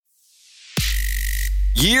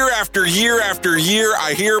Year after year after year,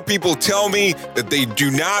 I hear people tell me that they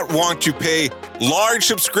do not want to pay large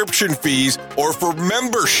subscription fees or for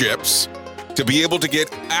memberships to be able to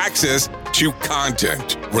get access to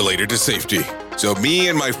content related to safety. So me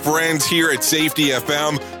and my friends here at Safety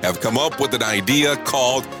FM have come up with an idea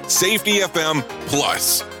called Safety FM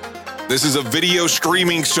Plus. This is a video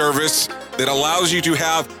streaming service that allows you to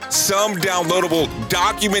have some downloadable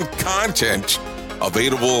document content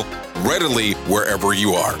available readily wherever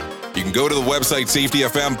you are. You can go to the website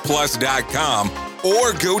safetyfmplus.com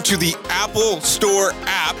or go to the Apple Store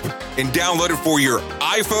app and download it for your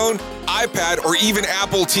iPhone, iPad, or even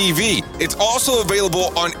Apple TV. It's also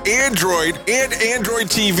available on Android and Android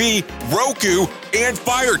TV, Roku, and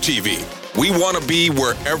Fire TV. We want to be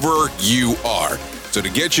wherever you are. So to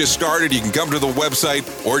get you started, you can come to the website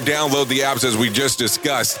or download the apps as we just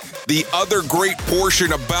discussed. The other great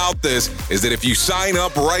portion about this is that if you sign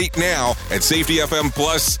up right now at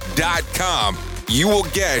safetyfmplus.com, you will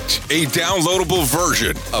get a downloadable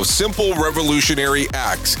version of Simple Revolutionary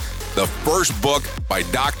Acts, the first book by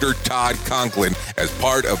Dr. Todd Conklin, as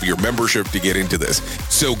part of your membership to get into this.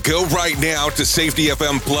 So go right now to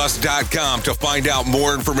safetyfmplus.com to find out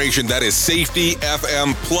more information. That is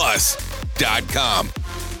safetyfmplus.com.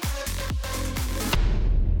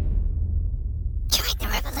 Join the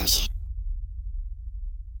revolution.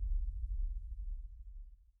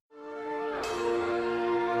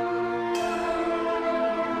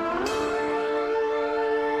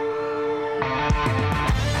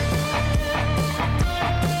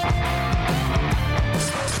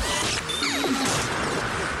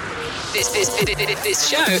 This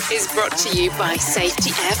show is brought to you by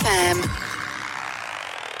Safety FM.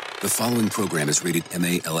 The following program is rated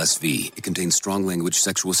MA-LSV. It contains strong language,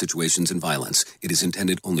 sexual situations, and violence. It is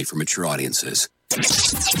intended only for mature audiences.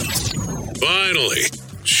 Finally,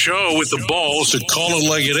 show with the balls to call it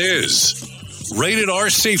like it is. Rated R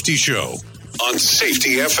Safety Show on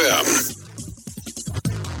Safety FM.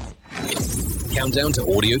 Countdown to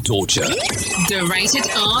audio torture. The Rated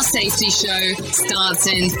R Safety Show starts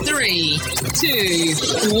in 3, 2,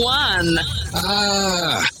 1.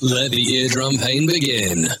 Let the eardrum pain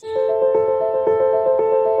begin.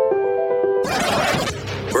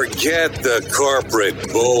 Forget the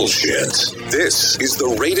corporate bullshit. This is the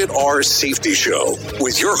Rated R Safety Show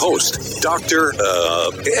with your host, Dr.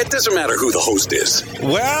 It doesn't matter who the host is.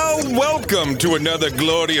 Well, welcome to another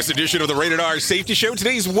glorious edition of the Rated R Safety Show.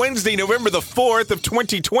 Today's Wednesday, November the 4th of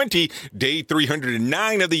 2020, day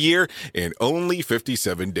 309 of the year, and only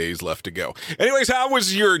 57 days left to go. Anyways, how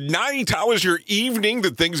was your night? How was your evening?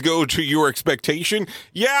 Did things go to your expectation?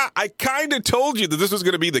 Yeah, I kind of told you that this was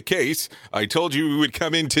going to be the case. I told you we would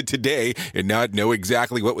come into today and not know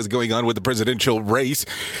exactly what was going on with the presidential race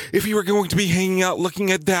if you were going to be hanging out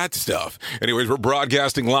looking at that stuff. Anyways, we're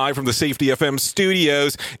broadcasting live from the Safety FM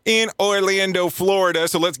studios in Orlando, Florida.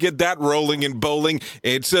 So let's get that rolling and bowling.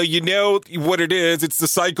 And so you know what it is. It's the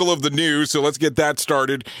cycle of the news. So let's get that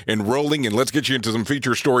started and rolling, and let's get you into some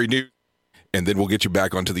feature story news. And then we'll get you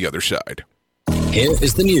back onto the other side. Here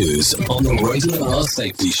is the news on the Rated R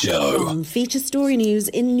Safety Show. On Feature Story News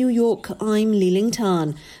in New York, I'm Li-Ling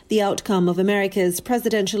Tan. The outcome of America's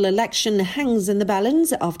presidential election hangs in the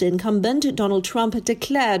balance after incumbent Donald Trump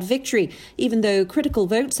declared victory, even though critical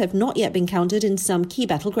votes have not yet been counted in some key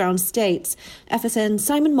battleground states. FSN's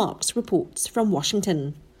Simon Marks reports from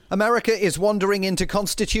Washington. America is wandering into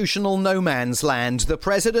constitutional no man's land. The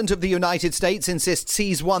President of the United States insists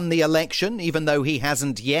he's won the election, even though he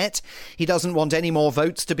hasn't yet. He doesn't want any more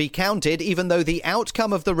votes to be counted, even though the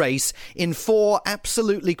outcome of the race in 4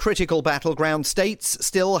 absolutely critical battleground states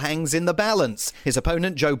still hangs in the balance. His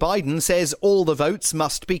opponent, Joe Biden, says all the votes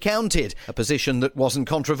must be counted, a position that wasn't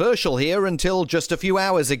controversial here until just a few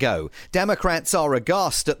hours ago. Democrats are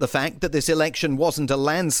aghast at the fact that this election wasn't a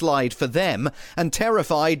landslide for them and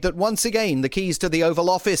terrified that once again the keys to the Oval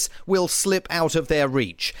Office will slip out of their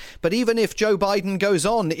reach. But even if Joe Biden goes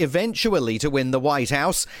on eventually to win the White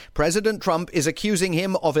House, President Trump is accusing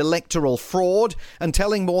him of electoral fraud and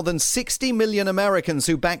telling more than 60 million Americans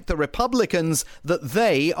who back the Republicans that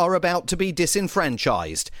they are about to be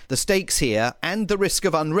disenfranchised. The stakes here and the risk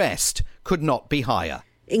of unrest could not be higher.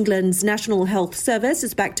 England's National Health Service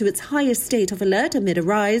is back to its highest state of alert amid a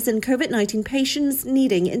rise in COVID-19 patients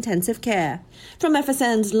needing intensive care. From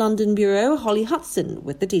FSN's London Bureau, Holly Hudson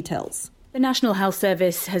with the details. The National Health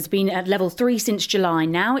Service has been at level 3 since July.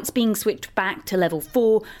 Now it's being switched back to level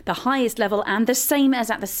 4, the highest level and the same as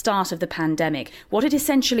at the start of the pandemic. What it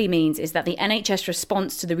essentially means is that the NHS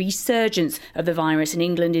response to the resurgence of the virus in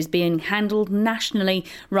England is being handled nationally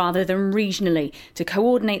rather than regionally to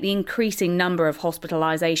coordinate the increasing number of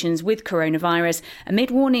hospitalisations with coronavirus amid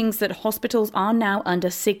warnings that hospitals are now under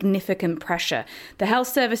significant pressure. The Health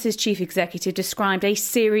Service's chief executive described a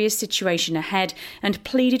serious situation ahead and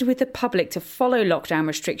pleaded with the public to follow lockdown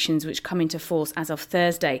restrictions which come into force as of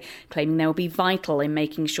Thursday, claiming they will be vital in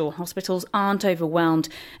making sure hospitals aren't overwhelmed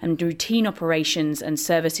and routine operations and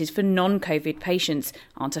services for non-COVID patients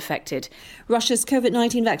aren't affected. Russia's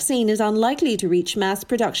COVID-19 vaccine is unlikely to reach mass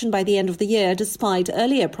production by the end of the year, despite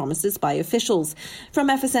earlier promises by officials. From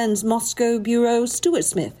FSN's Moscow bureau, Stuart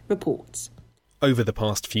Smith reports. Over the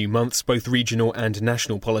past few months, both regional and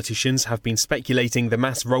national politicians have been speculating the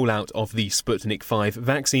mass rollout of the Sputnik V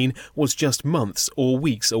vaccine was just months or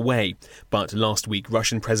weeks away. But last week,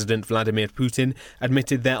 Russian President Vladimir Putin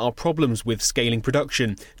admitted there are problems with scaling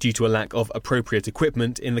production due to a lack of appropriate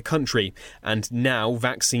equipment in the country. And now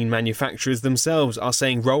vaccine manufacturers themselves are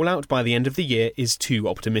saying rollout by the end of the year is too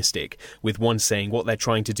optimistic, with one saying what they're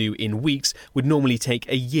trying to do in weeks would normally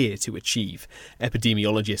take a year to achieve.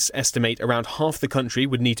 Epidemiologists estimate around half the country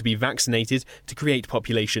would need to be vaccinated to create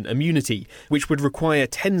population immunity, which would require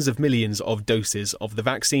tens of millions of doses of the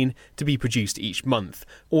vaccine to be produced each month,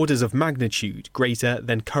 orders of magnitude greater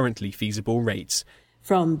than currently feasible rates.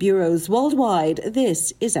 From bureaus worldwide,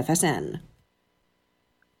 this is FSN.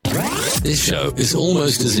 This show is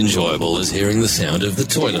almost as enjoyable as hearing the sound of the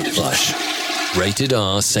toilet flush. Rated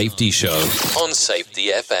R Safety Show on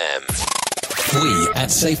Safety FM. We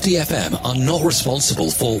at Safety FM are not responsible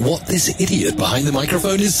for what this idiot behind the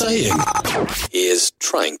microphone is saying. He is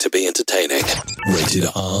trying to be entertaining. Rated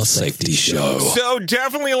R Safety Show. So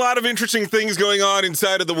definitely a lot of interesting things going on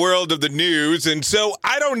inside of the world of the news. And so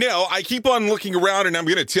I don't know. I keep on looking around and I'm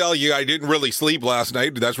going to tell you I didn't really sleep last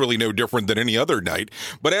night. That's really no different than any other night.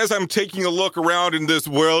 But as I'm taking a look around in this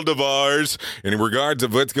world of ours in regards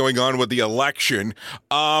of what's going on with the election,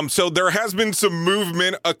 so there has been some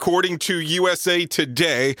movement according to USA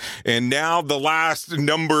Today, and now the last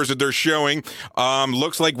numbers that they're showing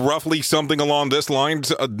looks like roughly something along this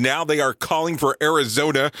lines. Now they are calling for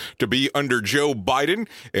Arizona to be under Joe Biden,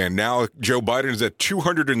 and now Joe Biden is at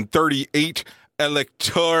 238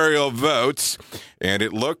 electoral votes, and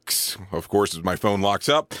it looks, of course, as my phone locks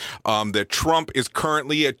up, that Trump is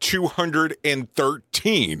currently at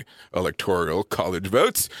 213 electoral college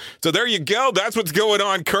votes. So there you go. That's what's going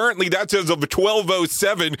on currently. That's as of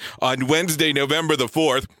 12:07 on Wednesday, November the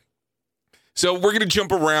 4th. So we're going to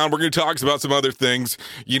jump around. We're going to talk about some other things.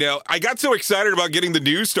 You know, I got so excited about getting the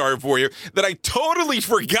news started for you that I totally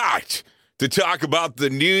forgot to talk about the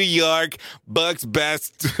New York Books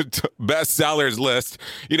bestsellers list.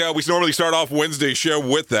 You know, we normally start off Wednesday's show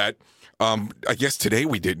with that. I guess today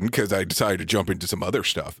we didn't because I decided to jump into some other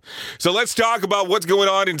stuff. So let's talk about what's going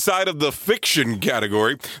on inside of the fiction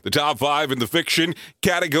category. The top 5 in the fiction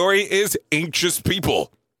category is Anxious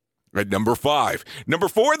People at number 5. Number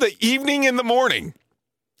 4, The Evening in the Morning.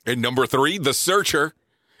 At number 3, The Searcher.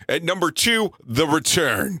 At number 2, The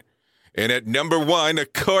Return. And at number 1,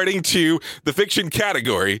 according to the fiction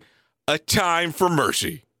category, A Time for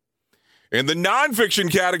Mercy. In the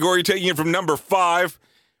nonfiction category, taking it from number 5,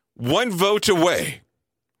 One Vote Away.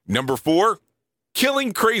 Number 4,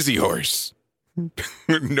 Killing Crazy Horse.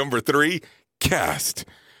 Number 3, Cast.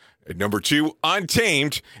 At number 2,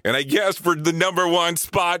 Untamed. And I guess for the number 1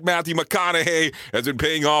 spot, Matthew McConaughey has been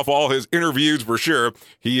paying off all his interviews for sure.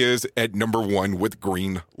 He is at number 1 with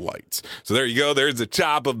Green Lights. So there you go. There's the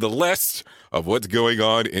top of the list of what's going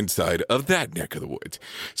on inside of that neck of the woods.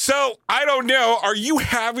 So I don't know. Are you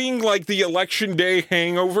having like the election day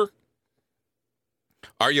hangover?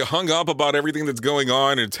 Are you hung up about everything that's going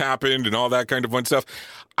on and it's happened and all that kind of fun stuff?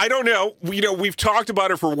 I don't know. We've talked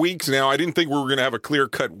about it for weeks now. I didn't think we were going to have a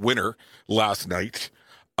clear-cut winner last night.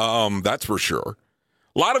 That's for sure.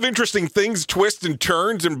 A lot of interesting things, twists and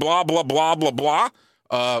turns and blah, blah, blah, blah, blah.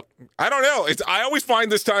 I don't know. I always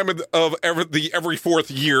find this time of every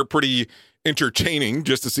fourth year pretty entertaining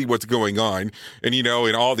just to see what's going on. And,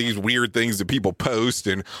 and all these weird things that people post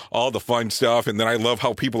and all the fun stuff. And then I love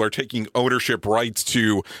how people are taking ownership rights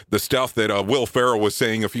to the stuff that Will Ferrell was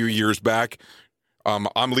saying a few years back.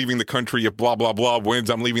 I'm leaving the country if blah, blah, blah wins.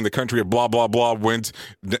 I'm leaving the country if blah, blah, blah wins.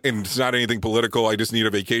 And it's not anything political. I just need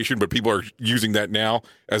a vacation. But people are using that now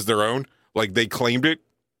as their own. Like they claimed it.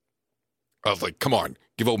 I was like, come on.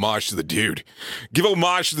 Give homage to the dude. Give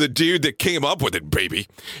homage to the dude that came up with it, baby.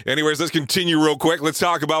 Anyways, let's continue real quick. Let's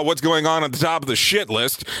talk about what's going on the top of the shit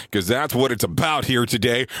list, because that's what it's about here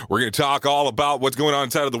today. We're going to talk all about what's going on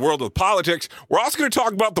inside of the world of politics. We're also going to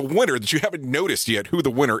talk about the winner that you haven't noticed yet, who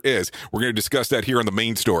the winner is. We're going to discuss that here on the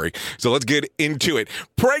main story. So let's get into it.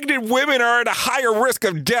 Pregnant women are at a higher risk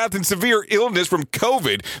of death and severe illness from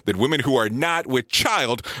COVID than women who are not with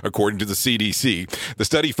child, according to the CDC. The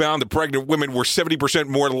study found that pregnant women were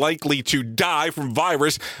 70% more likely to die from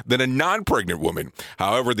virus than a non-pregnant woman.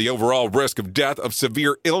 However, the overall risk of death of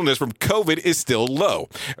severe illness from COVID is still low,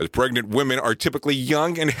 as pregnant women are typically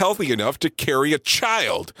young and healthy enough to carry a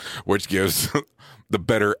child, which gives the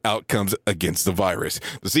better outcomes against the virus.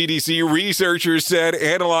 The CDC researchers said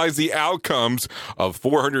analyzed the outcomes of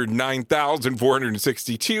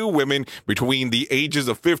 409,462 women between the ages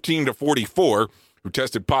of 15 to 44 who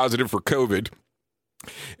tested positive for COVID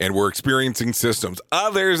and were experiencing symptoms.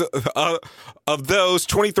 Others of those,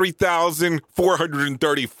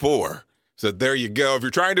 23,434. So there you go. If you're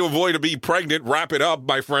trying to avoid to be pregnant, wrap it up,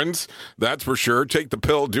 my friends. That's for sure. Take the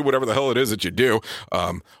pill, do whatever the hell it is that you do.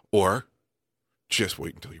 Or just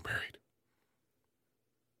wait until you're married.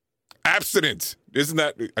 Abstinence. Isn't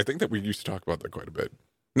that, I think that we used to talk about that quite a bit.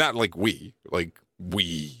 Not like we.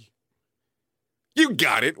 You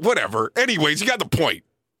got it. Whatever. Anyways, you got the point.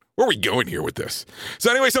 Where are we going here with this?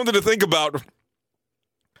 So anyway, something to think about.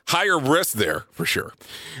 Higher risk there, for sure.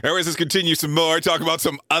 Anyways, let's continue some more. Talk about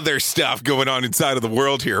some other stuff going on inside of the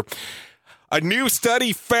world here. A new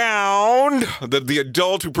study found that the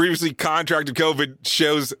adult who previously contracted COVID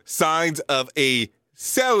shows signs of a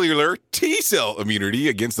cellular T-cell immunity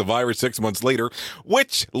against the virus 6 months later,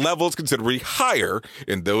 which levels considerably higher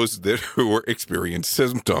in those who experienced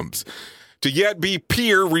symptoms. To yet be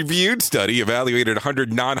peer-reviewed study evaluated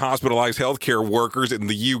 100 non-hospitalized healthcare workers in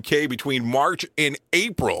the UK between March and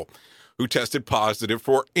April who tested positive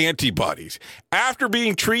for antibodies. After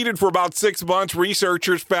being treated for about 6 months,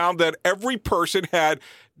 researchers found that every person had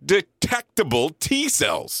detectable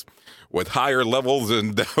T-cells with higher levels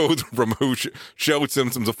than those from who showed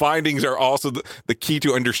symptoms. The findings are also the key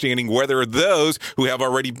to understanding whether those who have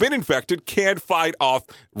already been infected can fight off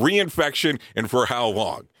reinfection and for how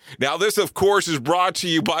long. Now, this, of course, is brought to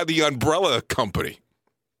you by the Umbrella Company.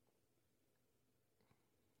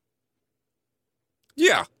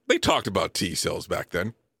 Yeah, they talked about T cells back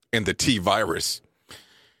then and the T virus.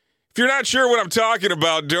 If you're not sure what I'm talking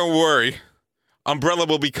about, don't worry. Umbrella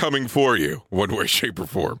will be coming for you, one way, shape, or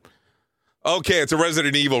form. Okay, it's a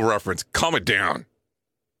Resident Evil reference. Calm it down.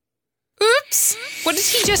 Oops! What did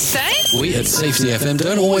he just say? We at Safety FM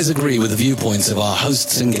don't always agree with the viewpoints of our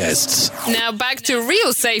hosts and guests. Now back to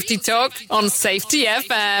real safety talk on Safety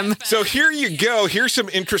FM. So here you go. Here's some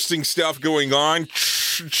interesting stuff going on.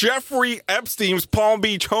 Jeffrey Epstein's Palm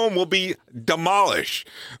Beach home will be demolished.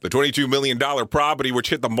 The $22 million property,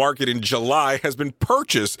 which hit the market in July, has been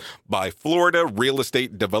purchased by Florida real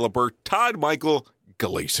estate developer Todd Michael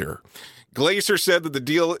Glaser. Glaser said that the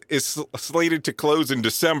deal is slated to close in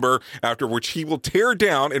December, after which he will tear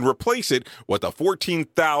down and replace it with a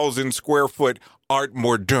 14,000 square foot Art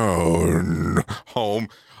Moderne home.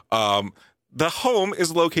 The home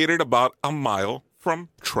is located about a mile from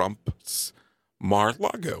Trump's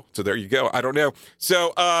Mar-a-Lago. So there you go. I don't know.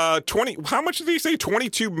 So how much did he say?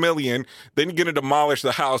 22 million. Then you're going to demolish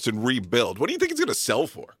the house and rebuild. What do you think it's going to sell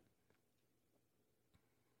for?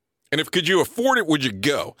 And could you afford it, would you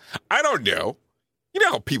go? I don't know. You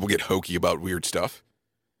know how people get hokey about weird stuff?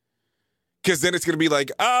 Because then it's going to be like,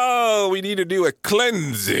 oh, we need to do a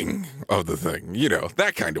cleansing of the thing. You know,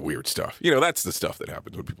 that kind of weird stuff. You know, that's the stuff that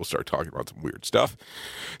happens when people start talking about some weird stuff.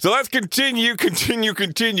 So let's continue.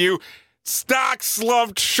 Stock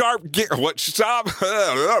slumped sharp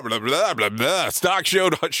Stock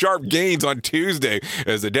showed sharp gains on Tuesday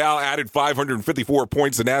as the Dow added 554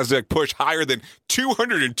 points. The Nasdaq pushed higher than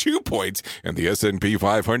 202 points, and the S&P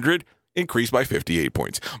 500 increased by 58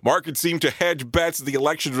 points. Markets seem to hedge bets of the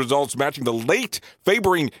election results, matching the late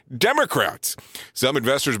favoring Democrats. Some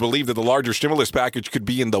investors believe that the larger stimulus package could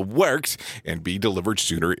be in the works and be delivered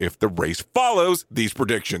sooner if the race follows these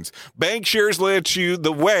predictions. Bank shares led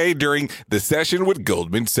the way during the session, with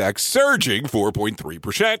Goldman Sachs surging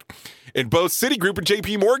 4.3%. And both Citigroup and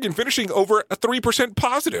JP Morgan finishing over a 3%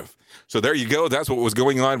 positive. So there you go. That's what was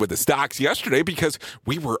going on with the stocks yesterday, because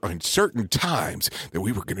we were uncertain times that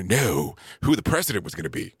we were going to know who the president was going to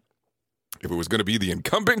be. If it was going to be the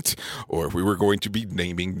incumbent, or if we were going to be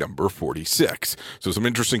naming number 46. So some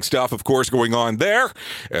interesting stuff, of course, going on there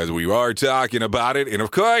as we are talking about it. And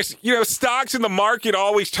of course, you know, stocks in the market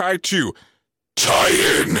always tied to tie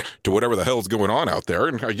in to whatever the hell's going on out there.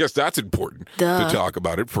 And I guess that's important to talk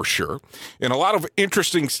about it for sure. And a lot of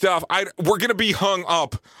interesting stuff. We're going to be hung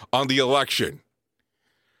up on the election.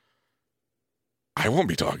 I won't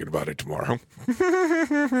be talking about it tomorrow.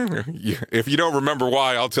 If you don't remember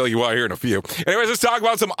why, I'll tell you why here in a few. Anyways, let's talk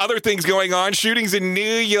about some other things going on. Shootings in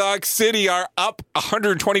New York City are up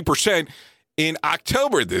 120% in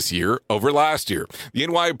October this year over last year. The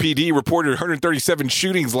NYPD reported 137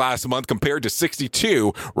 shootings last month compared to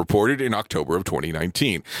 62 reported in October of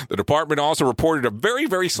 2019. The department also reported a very,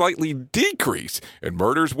 very slightly decrease in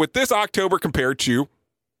murders with this October compared to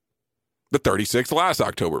the 36th last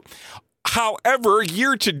October. However,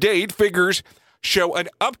 year-to-date figures show an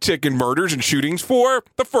uptick in murders and shootings for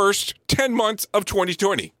the first 10 months of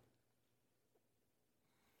 2020.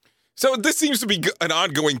 So this seems to be an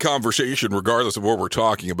ongoing conversation regardless of what we're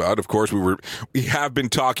talking about. Of course, we have been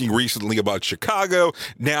talking recently about Chicago,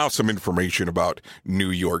 now some information about New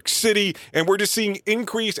York City, and we're just seeing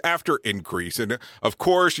increase after increase. And of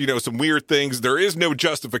course, some weird things. There is no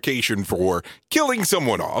justification for killing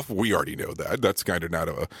someone off. We already know that. That's kind of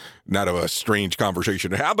not a strange conversation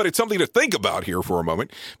to have, but it's something to think about here for a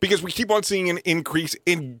moment because we keep on seeing an increase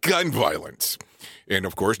in gun violence. And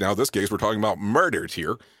of course, now in this case, we're talking about murders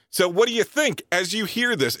here. So what do you think as you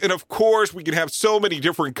hear this? And of course, we can have so many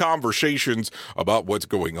different conversations about what's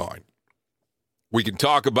going on. We can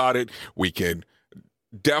talk about it. We can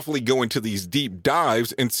definitely go into these deep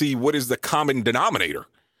dives and see what is the common denominator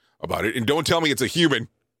about it. And don't tell me it's a human.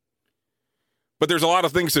 But there's a lot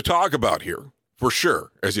of things to talk about here, for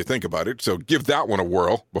sure, as you think about it. So give that one a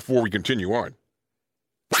whirl before we continue on.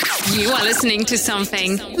 You are listening to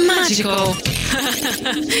something magical.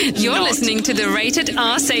 You're listening to the Rated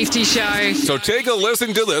R Safety Show. So take a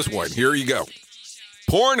listen to this one. Here you go.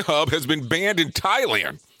 Pornhub has been banned in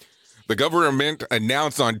Thailand. The government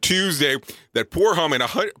announced on Tuesday that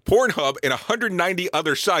Pornhub and 190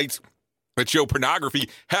 other sites that show pornography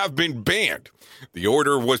have been banned. The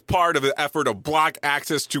order was part of the effort to block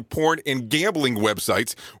access to porn and gambling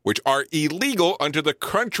websites, which are illegal under the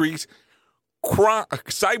country's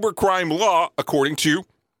cybercrime law, according to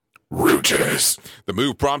Reuters. The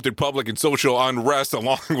move prompted public and social unrest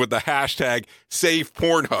along with the hashtag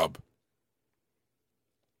 #SavePornhub.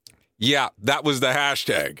 Yeah, that was the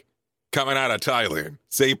hashtag coming out of Thailand.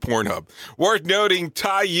 #SavePornhub. Worth noting,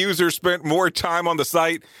 Thai users spent more time on the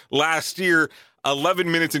site last year,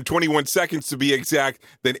 11 minutes and 21 seconds to be exact,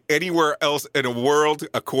 than anywhere else in the world,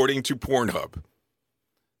 according to Pornhub.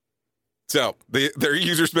 So, their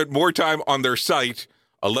users spent more time on their site,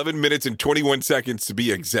 11 minutes and 21 seconds to be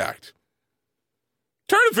exact.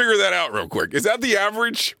 Try to figure that out real quick. Is that the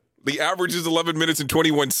average? The average is 11 minutes and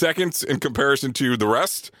 21 seconds in comparison to the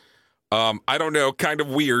rest? I don't know. Kind of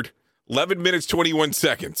weird. 11 minutes, 21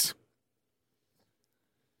 seconds.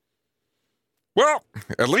 Well,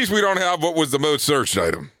 at least we don't have what was the most searched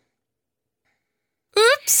item.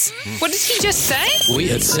 Oops. What did he just say?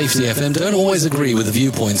 We at Safety FM don't always agree with the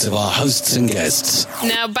viewpoints of our hosts and guests.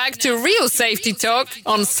 Now back to real safety talk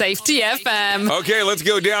on Safety FM. Okay, let's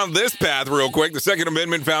go down this path real quick. The Second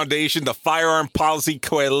Amendment Foundation, the Firearm Policy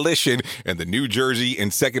Coalition, and the New Jersey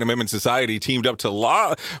and Second Amendment Society teamed up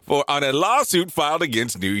on a lawsuit filed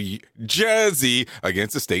against New Jersey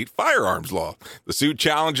against the state firearms law. The suit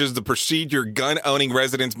challenges the procedure gun-owning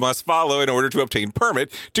residents must follow in order to obtain permit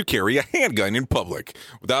to carry a handgun in public.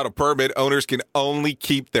 Without a permit, owners can only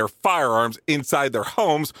keep their firearms inside their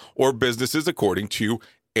homes or businesses, according to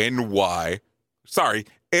NJ.com.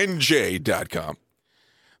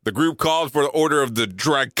 The group called for the order of the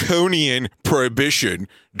draconian prohibition,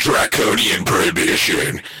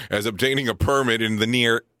 as obtaining a permit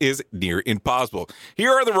is near impossible.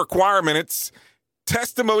 Here are the requirements.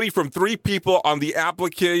 Testimony from 3 people on the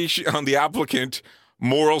applicant,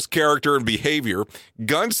 morals, character, and behavior,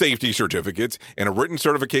 gun safety certificates, and a written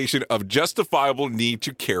certification of justifiable need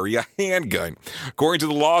to carry a handgun. According to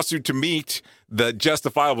the lawsuit, to meet the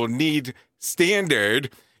justifiable need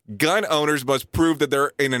standard, gun owners must prove that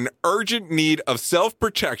they're in an urgent need of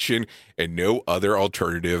self-protection and no other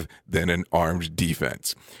alternative than an armed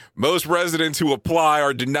defense. Most residents who apply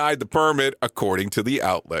are denied the permit, according to the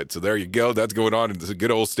outlet. So there you go. That's going on in the good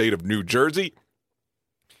old state of New Jersey.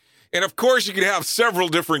 And, of course, you can have several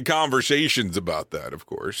different conversations about that, of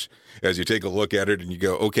course, as you take a look at it and you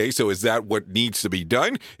go, okay, so is that what needs to be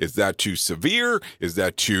done? Is that too severe? Is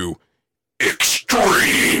that too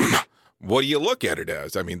extreme? What do you look at it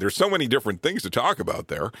as? I mean, there's so many different things to talk about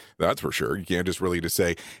there. That's for sure. You can't just really just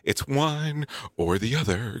say it's one or the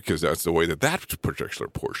other, because that's the way that particular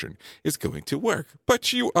portion is going to work.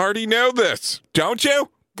 But you already know this, don't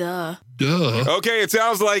you? Duh. Okay, it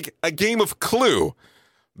sounds like a game of Clue.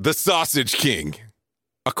 The Sausage King.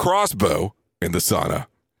 A crossbow in the sauna.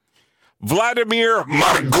 Vladimir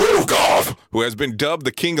Margulkov, who has been dubbed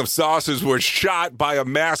the King of Sauces, was shot by a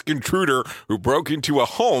masked intruder who broke into a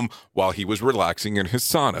home while he was relaxing in his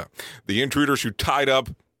sauna. The intruders who tied up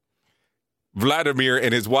Vladimir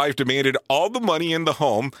and his wife demanded all the money in the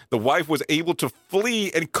home. The wife was able to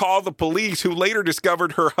flee and call the police, who later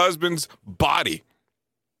discovered her husband's body.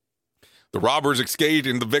 The robbers escaped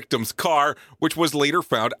in the victim's car, which was later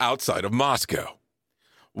found outside of Moscow.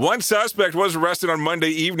 One suspect was arrested on Monday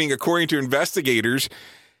evening, according to investigators,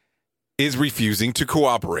 is refusing to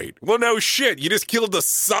cooperate. Well, no shit. You just killed the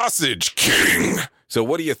Sausage King. So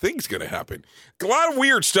what do you think's going to happen? A lot of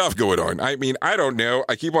weird stuff going on. I mean, I don't know.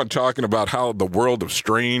 I keep on talking about how the world of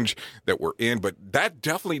strange that we're in, but that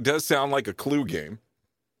definitely does sound like a Clue game.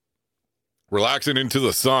 Relaxing into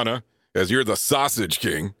the sauna as you're the Sausage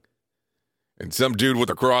King and some dude with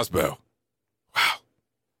a crossbow. Wow.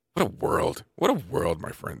 What a world. What a world,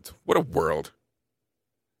 my friends. What a world.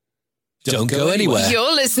 Don't go anywhere.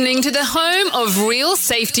 You're listening to the home of real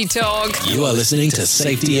safety talk. You are listening to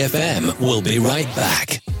Safety FM. We'll be right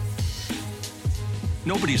back.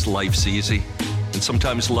 Nobody's life's easy, and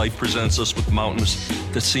sometimes life presents us with mountains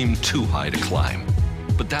that seem too high to climb.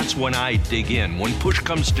 But that's when I dig in. When push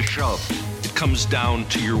comes to shove, it comes down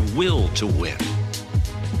to your will to win.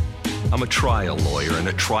 I'm a trial lawyer, and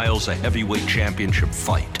a trial's a heavyweight championship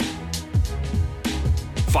fight.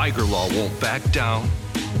 Viger Law won't back down,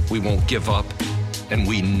 we won't give up, and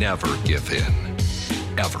we never give in.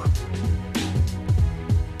 Ever.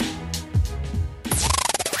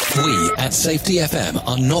 We at Safety FM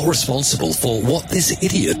are not responsible for what this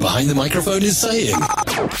idiot behind the microphone is saying.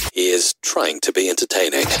 He is trying to be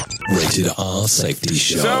entertaining. Rated R Safety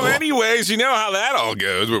Show. So anyways, you know how that all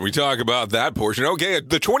goes when we talk about that portion. Okay,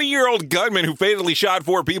 the 20-year-old gunman who fatally shot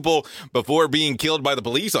 4 people before being killed by the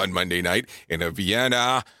police on Monday night in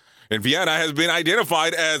Vienna has been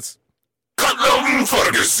identified as Callum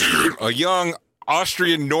Ferguson, a young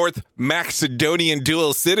Austrian North Macedonian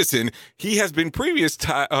dual citizen. He has been previous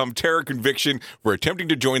terror conviction for attempting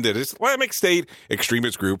to join the Islamic State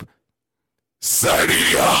extremist group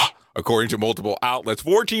Syria, according to multiple outlets.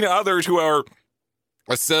 14 others who are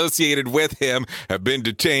associated with him have been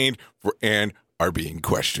detained and are being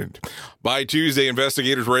questioned. By Tuesday,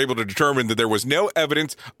 investigators were able to determine that there was no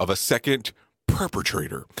evidence of a second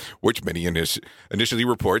perpetrator, which many initially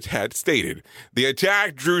reports had stated. The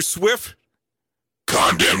attack drew swift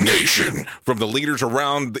condemnation from the leaders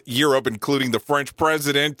around Europe, including the French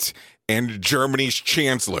president and Germany's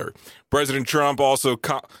chancellor. President Trump also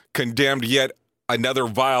condemned yet another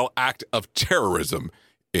vile act of terrorism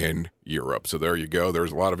in Europe. So there you go.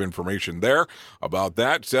 There's a lot of information there about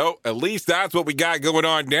that. So at least that's what we got going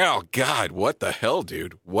on now. God, what the hell,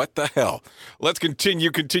 dude? What the hell? Let's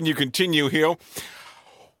continue here.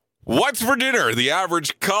 What's for dinner? The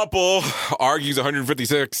average couple argues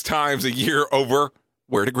 156 times a year over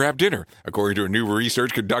where to grab dinner, according to a new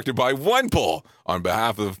research conducted by OnePoll on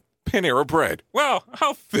behalf of Panera Bread. Well,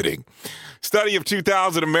 how fitting. Study of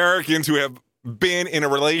 2,000 Americans who have been in a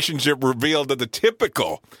relationship revealed that the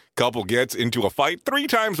typical couple gets into a fight 3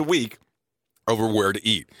 times a week over where to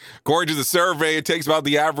eat. According to the survey, it takes about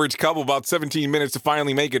the average couple about 17 minutes to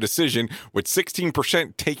finally make a decision, with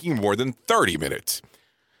 16% taking more than 30 minutes.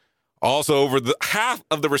 Also, over half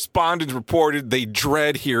of the respondents reported they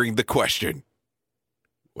dread hearing the question,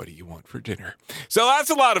 what do you want for dinner? So that's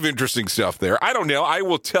a lot of interesting stuff there. I don't know. I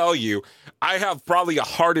will tell you, I have probably a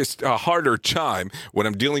harder time when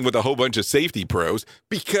I'm dealing with a whole bunch of safety pros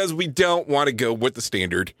because we don't want to go with the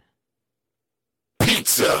standard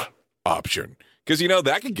pizza option. Because,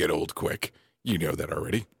 that could get old quick. You know that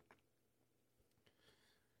already.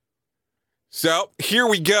 So here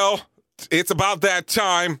we go. It's about that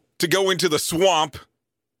time to go into the swamp.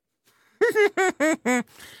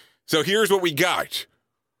 So here's what we got.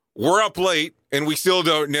 We're up late, and we still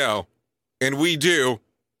don't know. And we do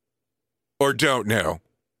or don't know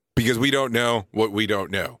because we don't know what we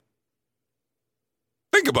don't know.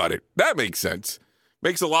 Think about it. That makes sense.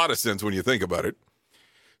 Makes a lot of sense when you think about it.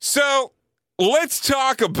 So let's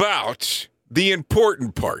talk about the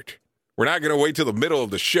important part. We're not going to wait till the middle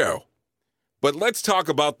of the show, but let's talk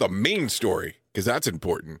about the main story because that's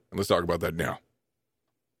important. And let's talk about that now.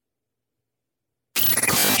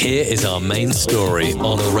 Here is our main story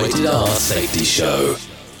on the Rated R Safety Show.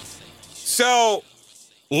 So,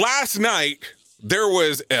 last night, there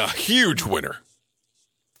was a huge winner.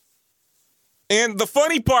 And the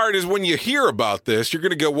funny part is when you hear about this, you're going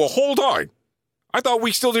to go, well, hold on. I thought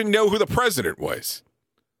we still didn't know who the president was.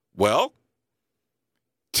 Well,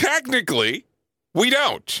 technically, we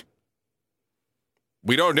don't.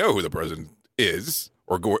 We don't know who the president is.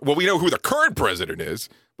 Well, we know who the current president is,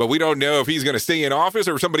 but we don't know if he's going to stay in office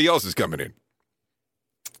or if somebody else is coming in.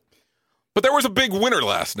 But there was a big winner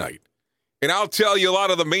last night. And I'll tell you, a lot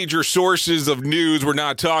of the major sources of news were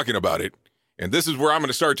not talking about it. And this is where I'm going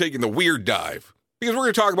to start taking the weird dive. Because we're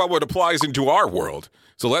going to talk about what applies into our world.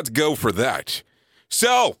 So let's go for that.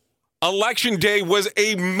 So, Election Day was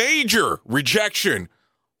a major rejection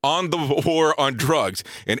on the war on drugs.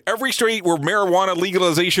 In every state where marijuana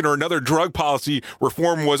legalization or another drug policy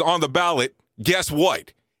reform was on the ballot, guess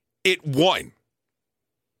what? It won.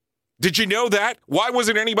 Did you know that? Why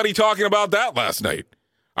wasn't anybody talking about that last night?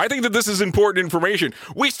 I think that this is important information.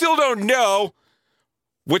 We still don't know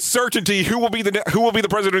with certainty who will be the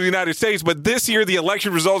president of the United States, but this year the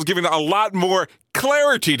election results giving a lot more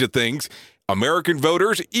clarity to things. American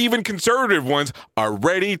voters, even conservative ones, are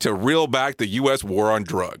ready to reel back the U.S. war on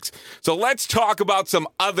drugs. So let's talk about some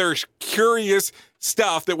other curious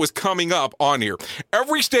stuff that was coming up on here.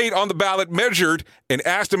 Every state on the ballot measured and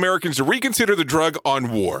asked Americans to reconsider the drug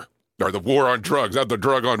on war. Or the war on drugs, not the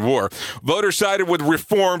drug on war. Voters sided with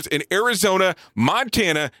reforms in Arizona,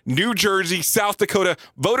 Montana, New Jersey, South Dakota.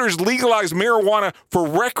 Voters legalized marijuana for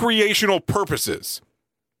recreational purposes.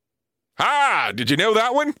 Did you know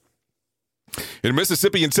that one? In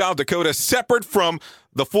Mississippi and South Dakota, separate from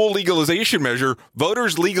the full legalization measure,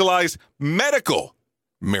 voters legalized medical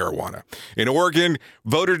marijuana. In Oregon,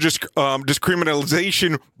 voter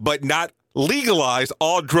discriminalization, but not legalized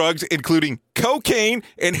all drugs, including cocaine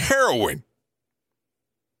and heroin.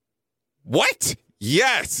 What?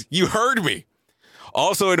 Yes, you heard me.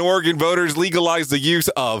 Also in Oregon, voters legalized the use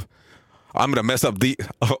of, I'm going to mess up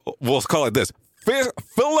we'll call it this,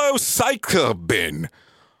 psilocybin,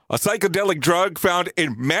 a psychedelic drug found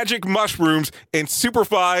in magic mushrooms and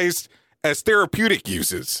supervised as therapeutic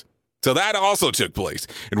uses. So that also took place.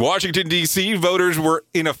 In Washington, D.C., voters were,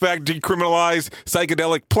 in effect, decriminalized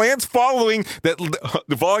psychedelic plants following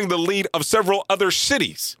the lead of several other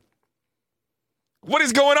cities. What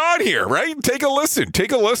is going on here, right? Take a listen.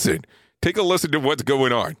 Take a listen to what's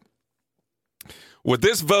going on. With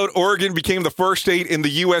this vote, Oregon became the first state in the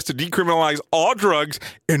U.S. to decriminalize all drugs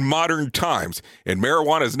in modern times. And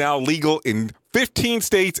marijuana is now legal in 15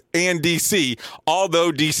 states and D.C.,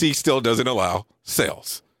 although D.C. still doesn't allow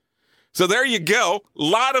sales. So there you go. A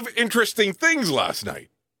lot of interesting things last night.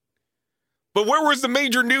 But where was the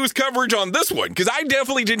major news coverage on this one? Because I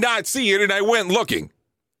definitely did not see it, and I went looking.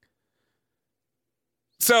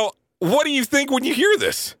 So what do you think when you hear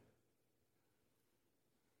this?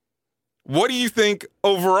 What do you think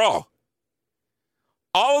overall?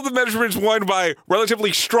 All of the measurements won by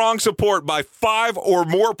relatively strong support by 5 or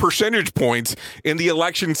more percentage points in the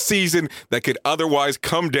election season that could otherwise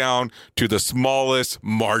come down to the smallest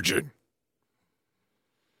margin.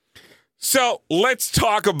 So let's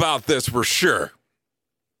talk about this for sure.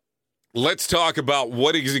 Let's talk about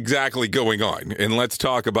what is exactly going on, and let's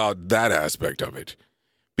talk about that aspect of it,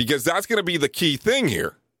 because that's going to be the key thing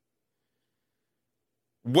here.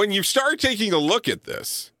 When you start taking a look at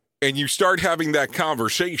this and you start having that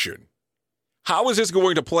conversation, how is this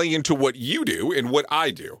going to play into what you do and what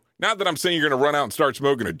I do? Not that I'm saying you're going to run out and start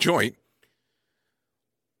smoking a joint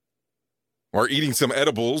or eating some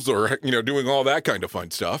edibles or, doing all that kind of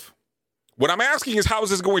fun stuff. What I'm asking is, how is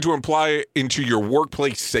this going to apply into your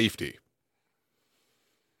workplace safety?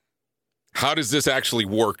 How does this actually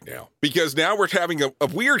work now? Because now we're having a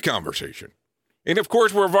weird conversation. And of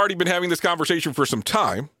course, we've already been having this conversation for some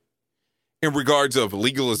time in regards of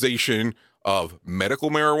legalization of medical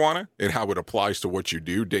marijuana and how it applies to what you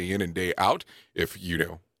do day in and day out. If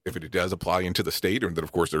it does apply into the state, and then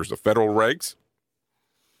of course there's the federal regs.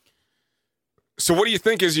 So what do you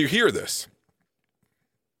think as you hear this?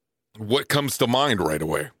 What comes to mind right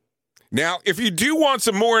away? Now, if you do want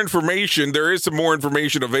some more information, there is some more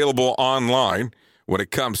information available online when it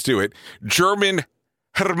comes to it. German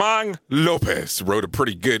Herman Lopez wrote a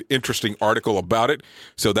pretty good, interesting article about it.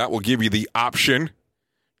 So that will give you the option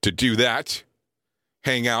to do that,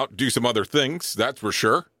 hang out, do some other things, that's for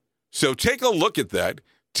sure. So take a look at that.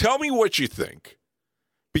 Tell me what you think,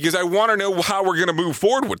 because I want to know how we're going to move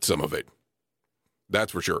forward with some of it.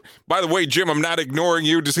 That's for sure. By the way, Jim, I'm not ignoring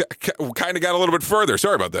you. Just kind of got a little bit further.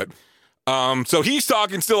 Sorry about that. So he's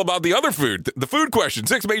talking still about the other food, the food question.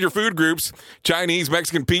 6 major food groups: Chinese,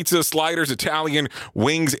 Mexican pizza, sliders, Italian,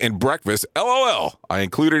 wings, and breakfast. LOL. I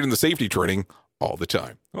include it in the safety training all the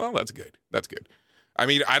time. Well, that's good. That's good. I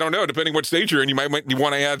mean, I don't know. Depending what stage you're in, you might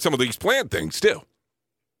want to add some of these plant things too.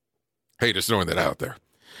 Hey, just throwing that out there.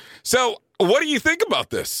 So what do you think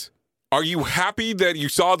about this? Are you happy that you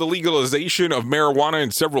saw the legalization of marijuana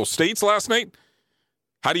in several states last night?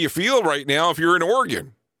 How do you feel right now if you're in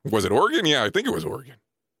Oregon? Was it Oregon? Yeah, I think it was Oregon.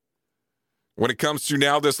 When it comes to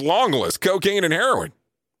now this long list, cocaine and heroin,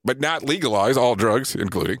 but not legalize, all drugs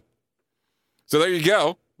including. So there you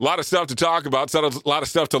go. A lot of stuff to talk about, a lot of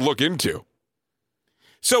stuff to look into.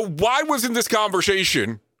 So why wasn't this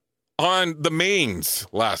conversation on the mains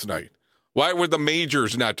last night? Why were the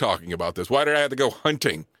majors not talking about this? Why did I have to go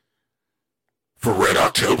hunting for Red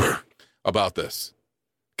October about this?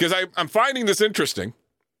 Because I'm finding this interesting.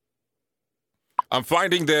 I'm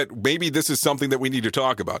finding that maybe this is something that we need to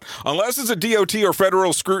talk about. Unless it's a DOT or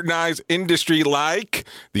federal scrutinized industry like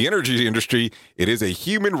the energy industry, it is a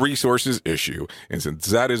human resources issue. And since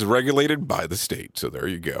that is regulated by the state. So there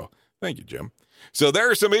you go. Thank you, Jim. So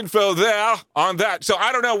there's some info there on that. So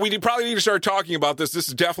I don't know. We probably need to start talking about this. This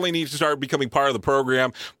definitely needs to start becoming part of the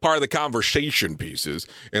program, part of the conversation pieces.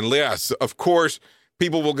 And yes, of course,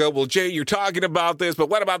 people will go, well, Jay, you're talking about this, but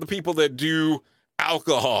what about the people that do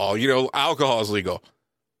alcohol? You know, alcohol is legal.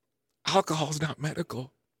 Alcohol is not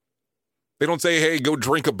medical. They don't say, hey, go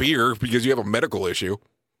drink a beer because you have a medical issue.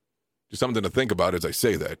 Just something to think about as I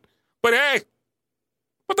say that. But hey,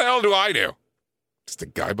 what the hell do I do? Just a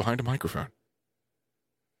guy behind a microphone.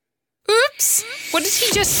 Oops! What did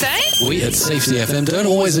he just say? We at Safety FM don't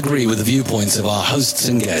always agree with the viewpoints of our hosts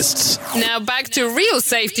and guests. Now back to real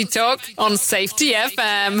safety talk on Safety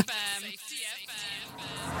FM.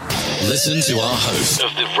 Listen to our host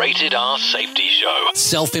Of the Rated R Safety Show.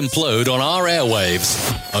 self-implode on our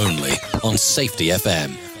airwaves, only on Safety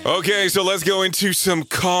FM. Okay, so let's go into some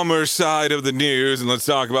calmer side of the news and let's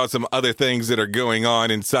talk about some other things that are going on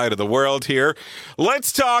inside of the world here.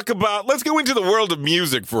 Let's go into the world of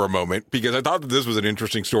music for a moment because I thought that this was an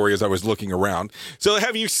interesting story as I was looking around. So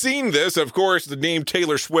have you seen this? Of course, the name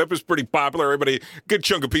Taylor Swift is pretty popular. Everybody, good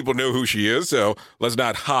chunk of people know who she is, so let's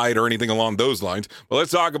not hide or anything along those lines. But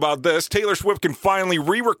let's talk about this. Taylor Swift can finally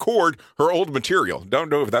re-record her old material. Don't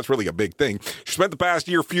know if that's really a big thing. She spent the past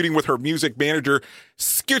year feuding with her music manager,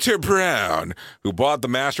 Scooter Brown, who bought the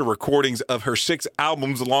master recordings of her 6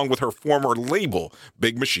 albums along with her former label,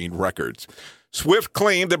 Big Machine Records. Swift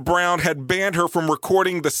claimed that Brown had banned her from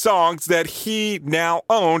recording the songs that he now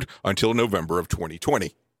owned until November of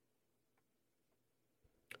 2020.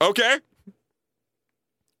 Okay.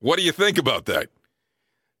 What do you think about that?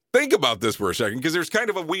 Think about this for a second, because there's kind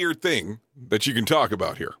of a weird thing that you can talk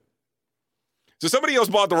about here. So somebody else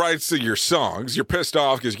bought the rights to your songs. You're pissed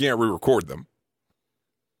off because you can't re-record them.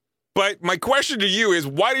 But my question to you is,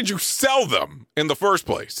 why did you sell them in the first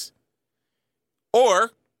place?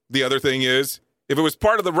 Or, the other thing is, if it was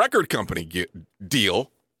part of the record company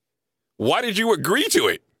deal, why did you agree to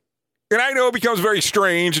it? And I know it becomes very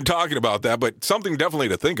strange in talking about that, but something definitely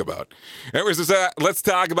to think about. Anyways, let's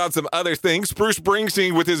talk about some other things. Bruce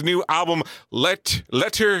Springsteen, with his new album,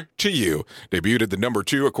 Letter to You, debuted at the number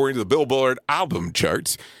 2 according to the Billboard album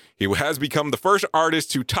charts. He has become the first artist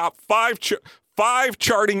to top 5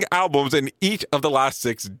 charting albums in each of the last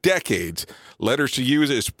 6 decades. Letters to You is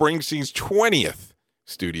Springsteen's 20th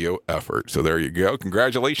studio effort. So there you go.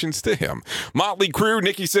 Congratulations to him. Motley Crue,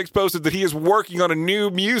 Nikki Sixx posted that he is working on a new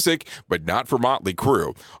music, but not for Motley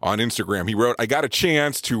Crue. On Instagram, he wrote, I got a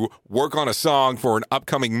chance to work on a song for an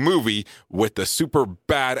upcoming movie with the super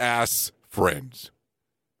badass Friends.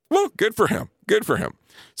 Well, good for him. Good for him.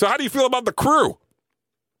 So how do you feel about the Crue?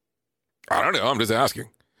 I don't know. I'm just asking.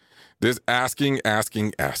 Just asking.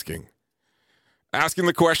 Asking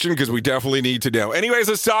the question because we definitely need to know. Anyways,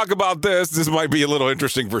 let's talk about this. This might be a little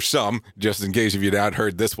interesting for some, just in case if you'd not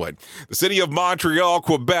heard this one. The city of Montreal,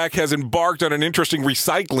 Quebec, has embarked on an interesting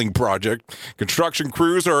recycling project. Construction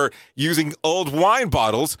crews are using old wine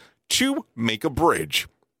bottles to make a bridge.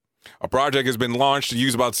 A project has been launched to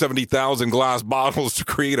use about 70,000 glass bottles to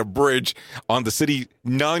create a bridge on the city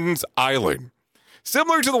Nuns Island.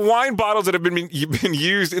 Similar to the wine bottles that have been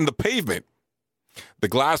used in the pavement. The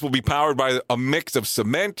glass will be powered by a mix of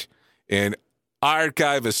cement and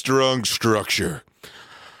archive a strong structure.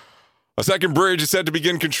 A second bridge is set to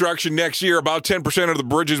begin construction next year. About 10% of the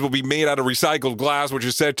bridges will be made out of recycled glass, which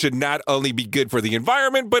is said to not only be good for the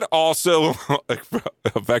environment, but also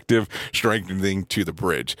effective strengthening to the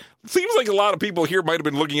bridge. It seems like a lot of people here might have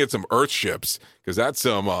been looking at some Earth ships, because that's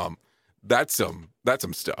some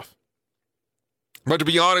stuff. But to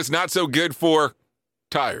be honest, not so good for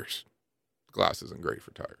tires. Glass isn't great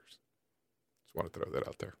for tires. Just want to throw that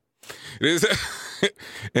out there. It is,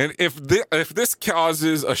 and if this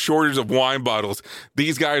causes a shortage of wine bottles,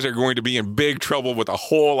 these guys are going to be in big trouble with a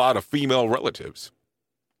whole lot of female relatives.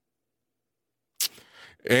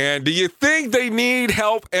 And do you think they need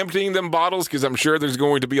help emptying them bottles? Because I'm sure there's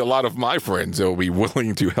going to be a lot of my friends that will be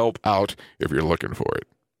willing to help out if you're looking for it.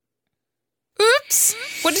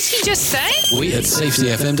 Oops! What did he just say? We at Safety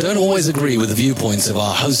FM don't always agree with the viewpoints of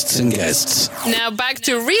our hosts and guests. Now back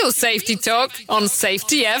to real safety talk on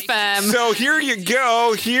Safety FM. So here you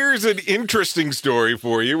go. Here's an interesting story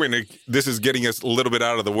for you. And this is getting us a little bit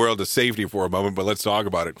out of the world of safety for a moment, but let's talk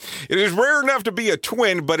about it. It is rare enough to be a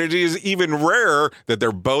twin, but it is even rarer that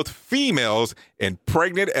they're both females and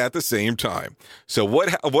pregnant at the same time. So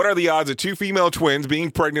what are the odds of two female twins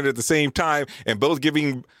being pregnant at the same time and both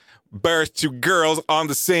giving birth to girls on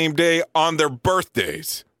the same day on their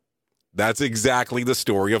birthdays? That's exactly the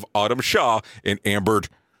story of Autumn Shaw and Amber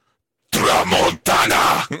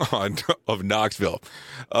Tramontana of Knoxville.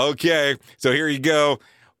 Okay, so here you go.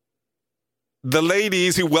 The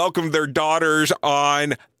ladies who welcomed their daughters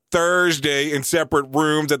on Thursday in separate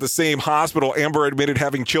rooms at the same hospital. Amber admitted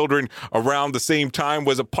having children around the same time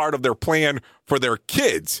was a part of their plan for their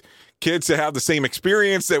kids to have the same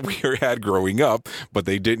experience that we had growing up, but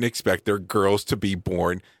they didn't expect their girls to be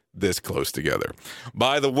born this close together.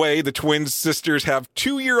 By the way, the twin sisters have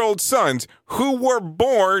 2-year-old sons who were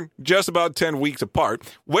born just about 10 weeks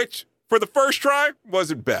apart, which for the first try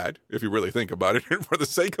wasn't bad, if you really think about it. And for the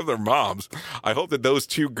sake of their moms, I hope that those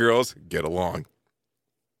two girls get along.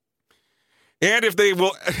 And if there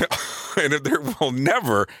will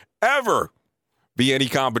never, ever be any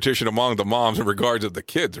competition among the moms in regards of the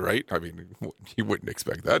kids, right? I mean, you wouldn't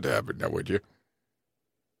expect that to happen now, would you?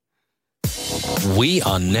 We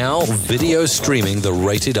are now video streaming the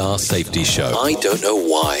Rated R Safety Show. I don't know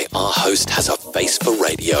why our host has a face for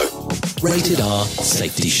radio. Rated R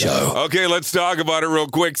Safety Show. Okay, let's talk about it real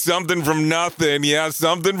quick. Something from nothing. Yeah,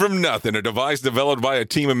 something from nothing. A device developed by a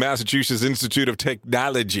team of Massachusetts Institute of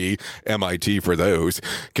Technology, MIT for those,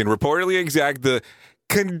 can reportedly exact the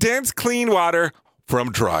condensed clean water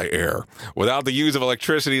from dry air. Without the use of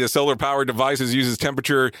electricity, the solar-powered devices uses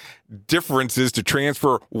temperature differences to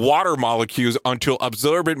transfer water molecules onto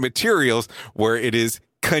absorbent materials where it is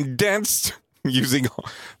condensed using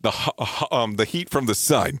the heat from the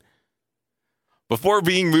sun before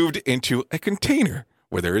being moved into a container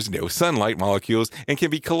where there is no sunlight molecules and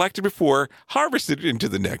can be collected before harvested into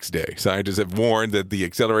the next day. Scientists have warned that the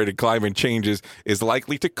accelerated climate changes is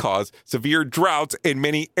likely to cause severe droughts in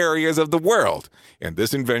many areas of the world, and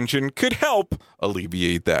this invention could help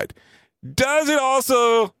alleviate that. Does it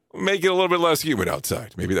also make it a little bit less humid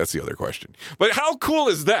outside? Maybe that's the other question. But how cool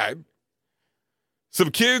is that?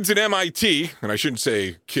 Some kids at MIT, and I shouldn't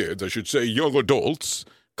say kids, I should say young adults,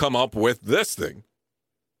 come up with this thing.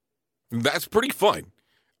 That's pretty fun.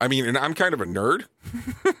 I mean, and I'm kind of a nerd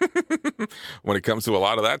when it comes to a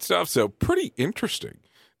lot of that stuff. So pretty interesting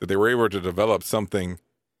that they were able to develop something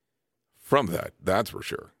from that. That's for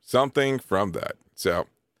sure. Something from that. So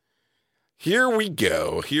here we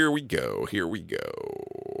go.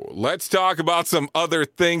 Let's talk about some other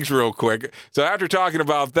things real quick. So after talking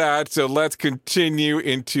about that, so let's continue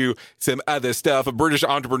into some other stuff. A British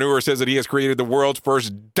entrepreneur says that he has created the world's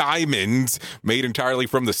first diamonds made entirely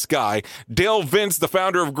from the sky. Dale Vince, the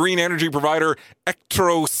founder of green energy provider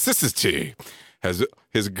Electricity, has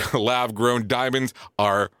his lab-grown diamonds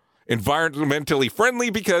are environmentally friendly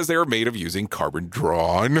because they are made of using carbon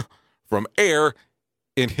drawn from air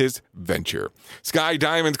in his venture. Sky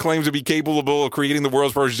Diamonds claims to be capable of creating the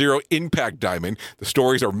world's first zero-impact diamond. The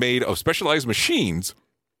stories are made of specialized machines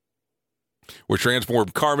which transform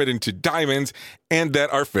carbon into diamonds and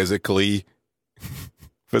that are physically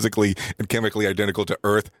and chemically identical to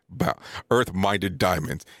Earth-minded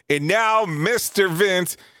diamonds. And now Mr.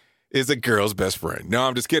 Vince is a girl's best friend. No,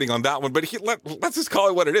 I'm just kidding on that one, but let's just call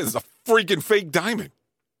it what it is. It's a freaking fake diamond.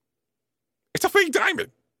 It's a fake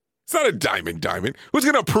diamond. It's not a diamond. Who's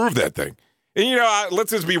going to approve that thing? And, you know,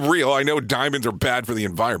 let's just be real. I know diamonds are bad for the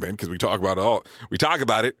environment because we talk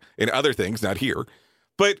about it in other things, not here.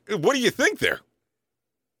 But what do you think there?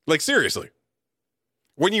 Like, seriously.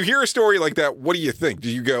 When you hear a story like that, what do you think? Do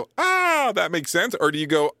you go, that makes sense? Or do you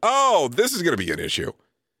go, this is going to be an issue?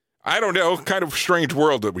 I don't know. Kind of strange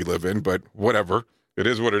world that we live in, but whatever. It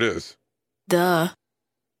is what it is. Duh.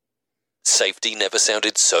 Safety never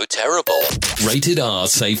sounded so terrible. Rated R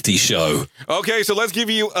Safety Show. Okay, so let's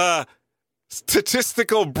give you a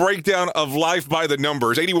statistical breakdown of life by the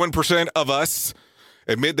numbers. 81% of us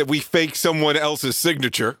admit that we fake someone else's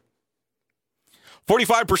signature.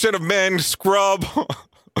 45% of men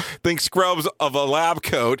think scrubs of a lab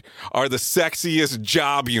coat are the sexiest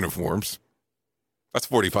job uniforms. That's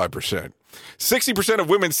 45%. 60% of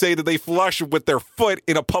women say that they flush with their foot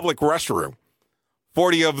in a public restroom.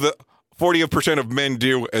 40% of men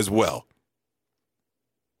do as well.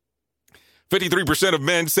 53% of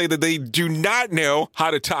men say that they do not know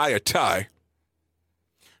how to tie a tie.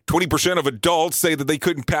 20% of adults say that they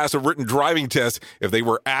couldn't pass a written driving test if they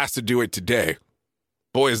were asked to do it today.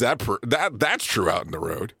 Boy, is that's true out in the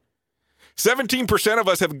road. 17% of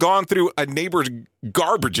us have gone through a neighbor's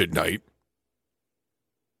garbage at night.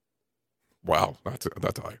 Wow, that's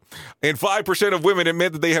high. And 5% of women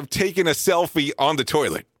admit that they have taken a selfie on the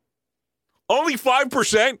toilet. Only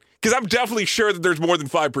 5%? Because I'm definitely sure that there's more than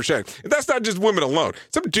 5%. And that's not just women alone.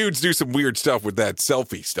 Some dudes do some weird stuff with that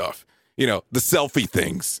selfie stuff. You know, the selfie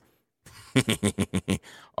things.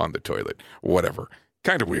 On the toilet. Whatever.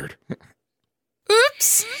 Kind of weird.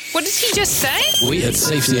 Oops! What did he just say? We at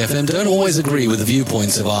Safety FM don't always agree with the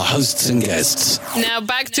viewpoints of our hosts and guests. Now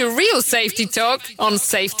back to real safety talk on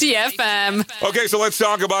Safety FM. Okay, so let's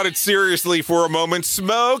talk about it seriously for a moment.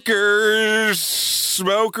 Smokers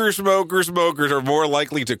are more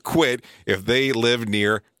likely to quit if they live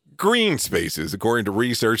near green spaces. According to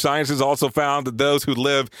research, science has also found that those who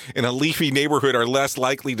live in a leafy neighborhood are less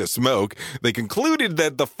likely to smoke. They concluded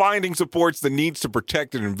that the finding supports the needs to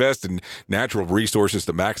protect and invest in natural resources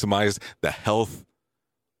to maximize the health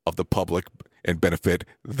of the public and benefit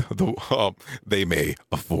they may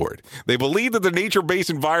afford. They believe that the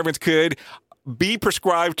nature-based environments could be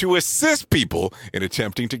prescribed to assist people in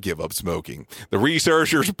attempting to give up smoking. The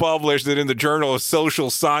researchers published that in the Journal of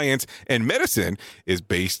Social Science and Medicine is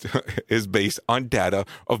based on data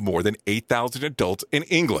of more than 8,000 adults in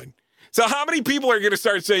England. So how many people are going to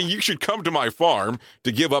start saying you should come to my farm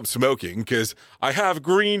to give up smoking because I have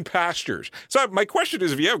green pastures? So my question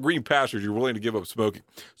is, if you have green pastures, you're willing to give up smoking.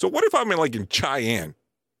 So what if I'm in Cheyenne?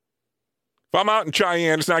 If I'm out in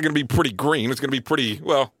Cheyenne, it's not going to be pretty green. It's going to be pretty,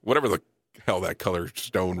 well, whatever the hell that color,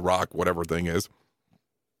 stone, rock, whatever thing is.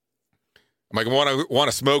 Am I going to want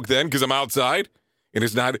to smoke then because I'm outside and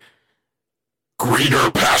it's not greener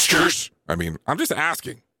pastures? I mean, I'm just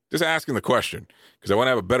asking the question because I want to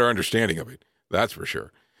have a better understanding of it. That's for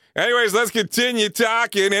sure. Anyways, let's continue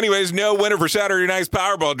talking. Anyways, no winner for Saturday night's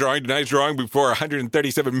Powerball drawing. Tonight's drawing before a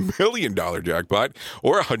 $137 million jackpot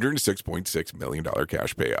or a $106.6 million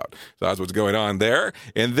cash payout. So that's what's going on there.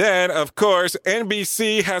 And then, of course,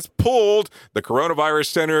 NBC has pulled the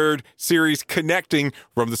coronavirus-centered series Connecting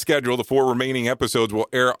from the schedule. The 4 remaining episodes will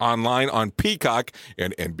air online on Peacock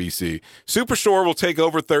and NBC. Superstore will take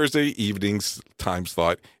over Thursday evening's time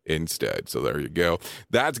slot instead. So there you go.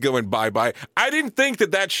 That's going bye-bye. I didn't think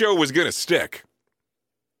that show was going to stick.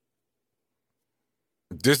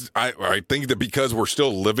 I think that because we're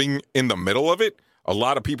still living in the middle of it, a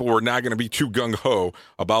lot of people were not going to be too gung-ho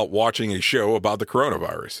about watching a show about the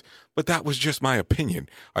coronavirus. But that was just my opinion.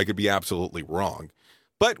 I could be absolutely wrong.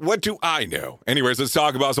 But what do I know? Anyways, let's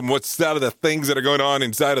talk about some of the things that are going on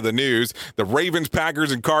inside of the news. The Ravens,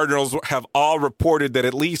 Packers, and Cardinals have all reported that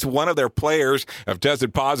at least one of their players have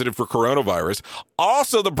tested positive for coronavirus.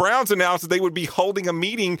 Also, the Browns announced that they would be holding a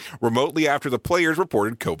meeting remotely after the players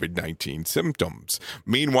reported COVID-19 symptoms.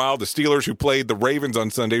 Meanwhile, the Steelers, who played the Ravens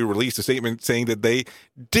on Sunday, released a statement saying that they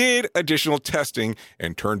did additional testing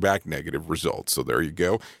and turned back negative results. So there you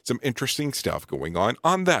go. Some interesting stuff going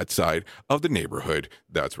on that side of the neighborhood.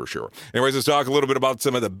 That's for sure. Anyways, let's talk a little bit about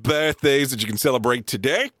some of the birthdays that you can celebrate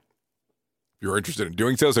today. If you're interested in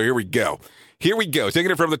doing so here we go.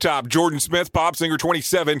 Taking it from the top. Jordan Smith, pop singer,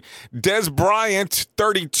 27. Des Bryant,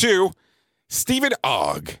 32. Stephen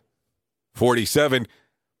Ogg, 47.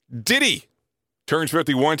 Diddy turns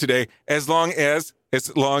 51 today, as well as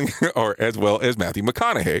Matthew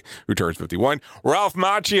McConaughey, who turns 51. Ralph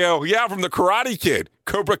Macchio, from the Karate Kid,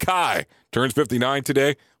 Cobra Kai, turns 59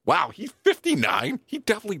 today. Wow, he's 59. He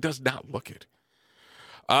definitely does not look it.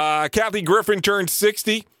 Kathy Griffin turned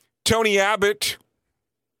 60. Tony Abbott,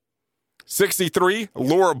 63.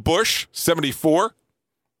 Laura Bush, 74.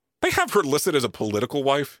 They have her listed as a political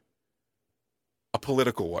wife. A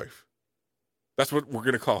political wife. That's what we're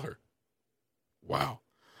going to call her. Wow.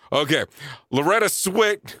 Okay. Loretta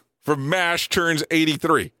Swit from MASH turns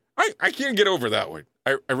 83. I can't get over that one.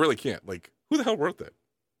 I really can't. Like, who the hell wrote that?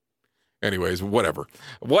 Anyways, whatever.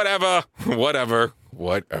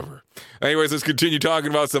 Anyways, let's continue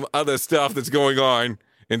talking about some other stuff that's going on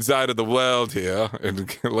inside of the world here.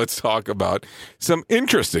 And let's talk about some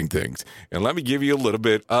interesting things. And let me give you a little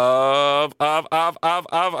bit of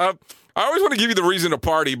I always want to give you the reason to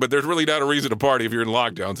party, but there's really not a reason to party if you're in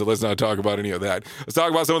lockdown, so let's not talk about any of that. Let's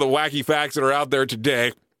talk about some of the wacky facts that are out there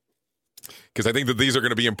today, because I think that these are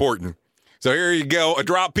going to be important. So here you go. A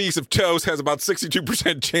drop piece of toast has about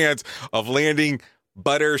 62% chance of landing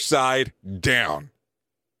butter side down.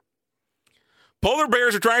 Polar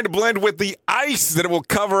bears are trying to blend with the ice that will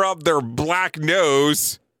cover up their black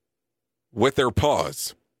nose with their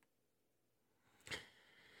paws.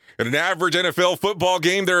 In an average NFL football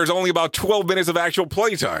game, there is only about 12 minutes of actual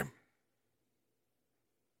play time.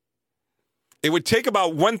 It would take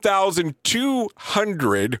about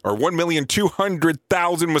 1,200 or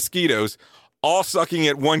 1,200,000 mosquitoes all sucking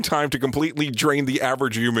at one time to completely drain the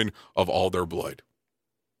average human of all their blood.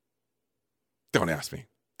 Don't ask me.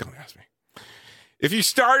 Don't ask me. If you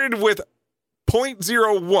started with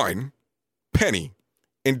 0.01 penny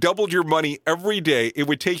and doubled your money every day, it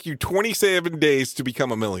would take you 27 days to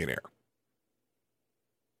become a millionaire.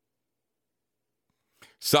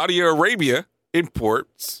 Saudi Arabia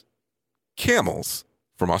imports camels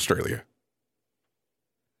from Australia.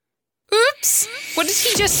 Oops! What did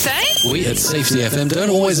he just say? We at Safety FM don't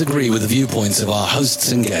always agree with the viewpoints of our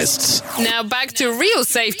hosts and guests. Now back to real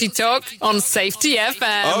safety talk on Safety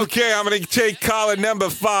FM. Okay, I'm going to take caller number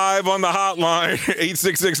 5 on the hotline,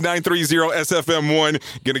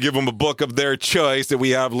 866-930-SFM1. Going to give them a book of their choice that we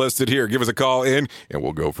have listed here. Give us a call in, and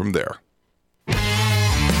we'll go from there.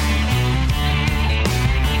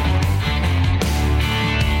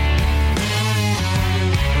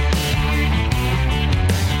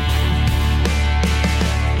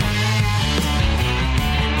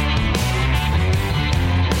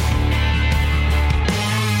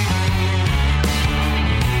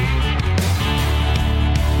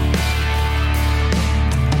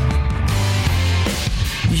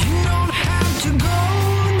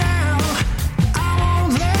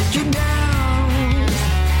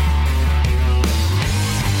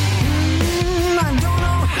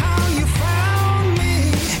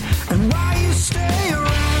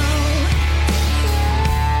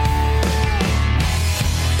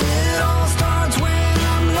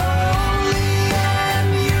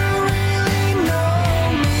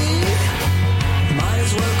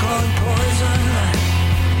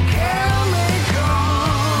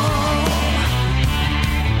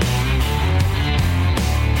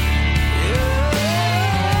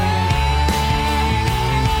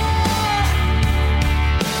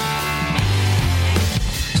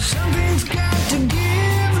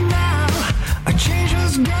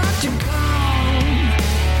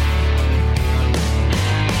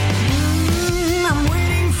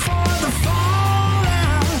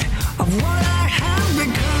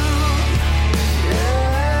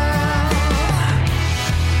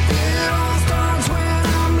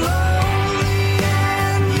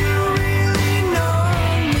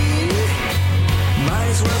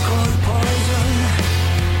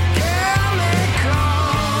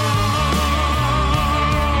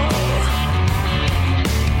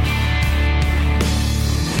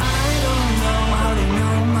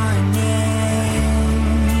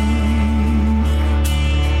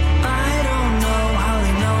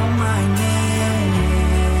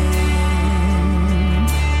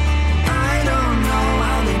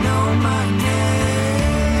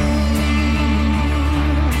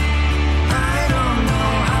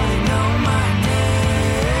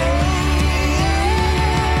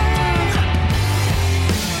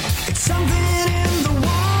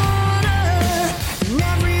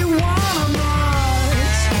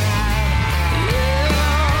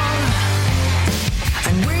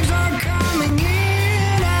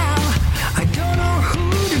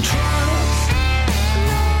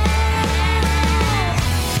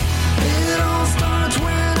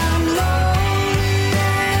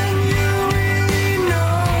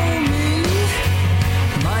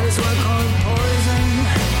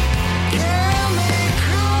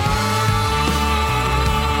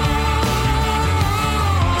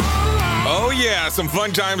 Some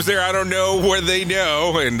fun times there. I don't know where they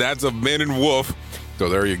know, and that's a Man and Wolf. So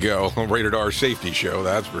there you go. Rated R safety show,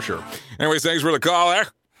 that's for sure. Anyways, thanks for the call there.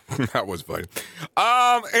 That was fun.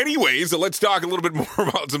 Anyways, let's talk a little bit more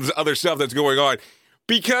about some other stuff that's going on,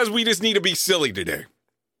 because we just need to be silly today.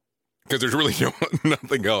 Because there's really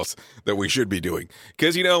nothing else that we should be doing.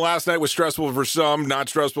 Because, you know, last night was stressful for some, not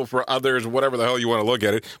stressful for others, whatever the hell you want to look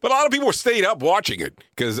at it. But a lot of people stayed up watching it,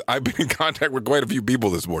 because I've been in contact with quite a few people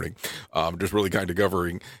this morning. Just really kind of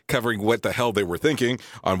covering what the hell they were thinking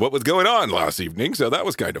on what was going on last evening. So that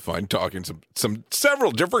was kind of fun, talking to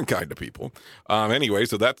several different kind of people. Anyway,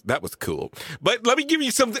 so that was cool. But let me give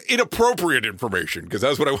you some inappropriate information, because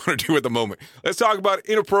that's what I want to do at the moment. Let's talk about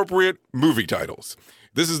inappropriate movie titles.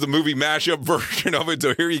 This is the movie mashup version of it,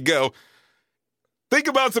 so here you go. Think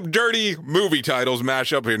about some dirty movie titles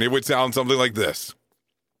mashup, and it would sound something like this.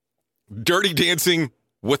 Dirty Dancing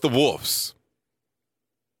with the Wolves.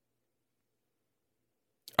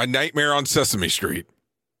 A Nightmare on Sesame Street.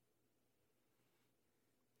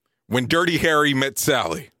 When Dirty Harry Met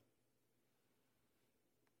Sally.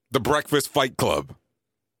 The Breakfast Fight Club.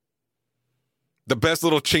 The Best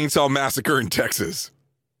Little Chainsaw Massacre in Texas.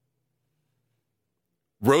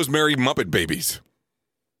 Rosemary Muppet Babies.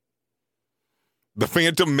 The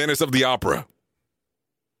Phantom Menace of the Opera.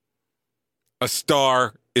 A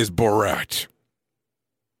Star is Borat.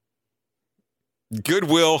 Good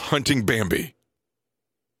Will Hunting Bambi.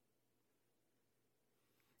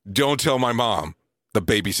 Don't Tell My Mom, The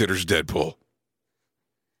Babysitter's Deadpool.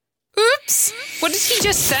 Oops! What did he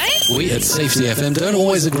just say? We at Safety FM don't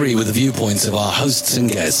always agree with the viewpoints of our hosts and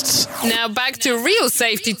guests. Now back to real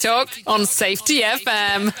safety talk on Safety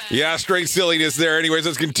FM. Yeah, straight silliness there. Anyways,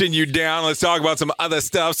 let's continue down. Let's talk about some other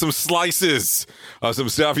stuff, some slices of some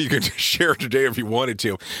stuff you can share today if you wanted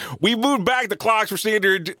to. We moved back the clocks for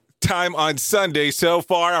standard time on Sunday. So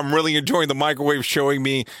far, I'm really enjoying the microwave showing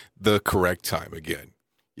me the correct time again.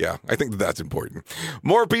 Yeah, I think that's important.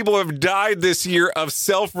 More people have died this year of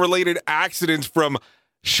self-related accidents from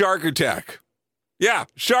shark attack. Yeah,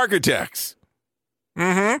 shark attacks.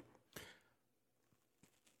 So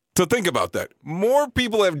think about that. More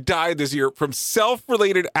people have died this year from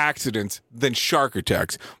self-related accidents than shark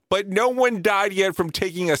attacks. But no one died yet from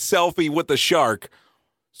taking a selfie with a shark.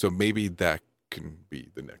 So maybe that can be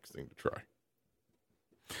the next thing to try.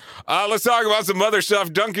 Let's talk about some other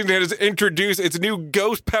stuff. Dunkin' has introduced its new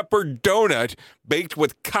ghost pepper donut baked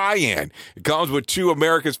with cayenne. It comes with two of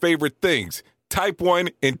America's favorite things, type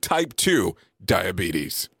 1 and type 2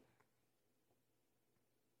 diabetes.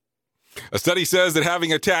 A study says that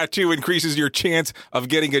having a tattoo increases your chance of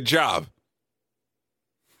getting a job.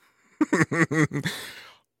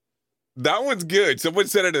 That one's good. Someone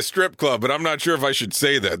said at a strip club, but I'm not sure if I should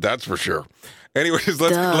say that. That's for sure. Anyways,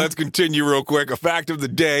 let's continue real quick. A fact of the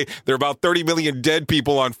day, there are about 30 million dead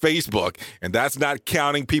people on Facebook, and that's not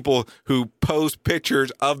counting people who post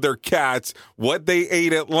pictures of their cats, what they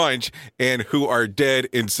ate at lunch, and who are dead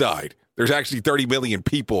inside. There's actually 30 million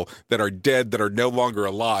people that are dead, that are no longer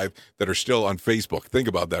alive, that are still on Facebook. Think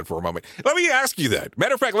about that for a moment. Let me ask you that.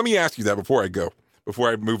 Matter of fact, let me ask you that before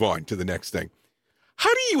I move on to the next thing.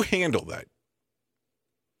 How do you handle that?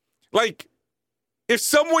 Like, if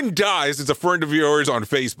someone dies as a friend of yours on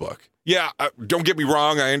Facebook, yeah, don't get me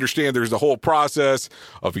wrong. I understand there's the whole process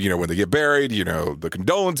of, when they get buried, the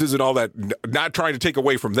condolences and all that. Not trying to take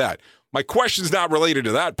away from that. My question's not related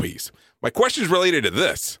to that piece. My question is related to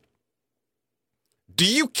this. Do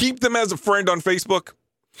you keep them as a friend on Facebook?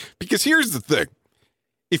 Because here's the thing.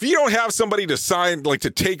 If you don't have somebody to sign, like to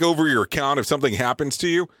take over your account if something happens to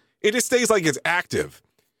you, it just stays like it's active.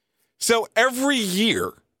 So every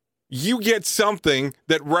year, you get something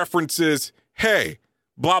that references, hey,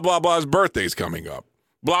 blah, blah, blah's birthday's coming up.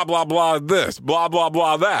 Blah, blah, blah this, blah, blah,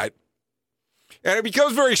 blah that. And it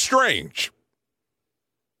becomes very strange.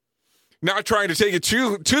 Not trying to take it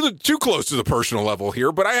too close to the personal level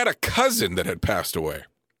here, but I had a cousin that had passed away.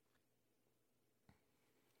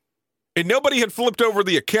 And nobody had flipped over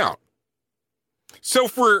the account. So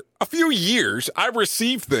for a few years, I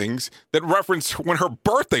received things that referenced when her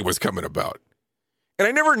birthday was coming about. And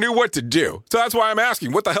I never knew what to do. So that's why I'm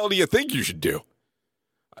asking, what the hell do you think you should do?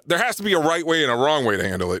 There has to be a right way and a wrong way to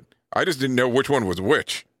handle it. I just didn't know which one was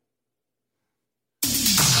which.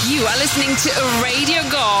 You are listening to a radio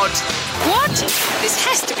god. What? This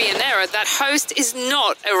has to be an error. That host is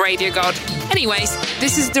not a radio god. Anyways,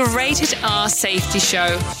 this is the Rated R Safety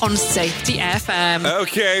Show on Safety FM.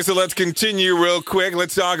 Okay, so let's continue real quick.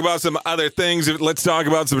 Let's talk about some other things. Let's talk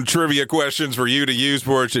about some trivia questions for you to use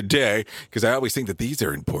for today, because I always think that these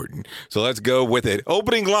are important. So let's go with it.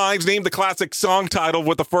 Opening lines, name the classic song title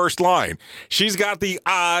with the first line. She's got the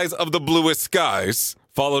eyes of the bluest skies,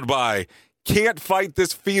 followed by Can't Fight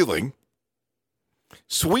This Feeling,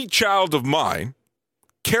 Sweet Child of Mine,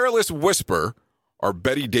 Careless Whisper, or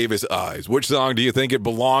Betty Davis Eyes. Which song do you think it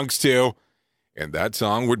belongs to? And that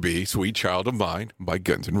song would be Sweet Child of Mine by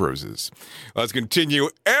Guns N' Roses. Let's continue.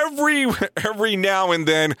 Every now and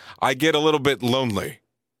then, I get a little bit lonely.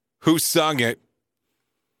 Who sung it?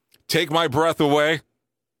 Take My Breath Away,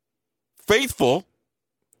 Faithful,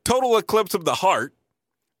 Total Eclipse of the Heart,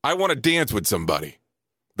 I Want to Dance with Somebody.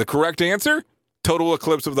 The correct answer? Total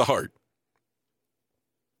Eclipse of the Heart.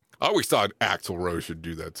 I always thought Axl Rose should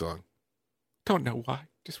do that song. Don't know why.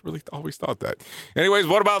 Just really always thought that. Anyways,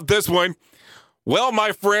 what about this one? Well,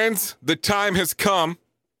 my friends, the time has come.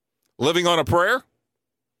 Living on a Prayer.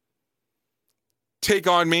 Take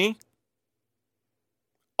on Me.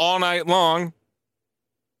 All Night Long.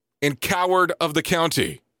 And Coward of the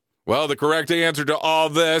County. Well, the correct answer to all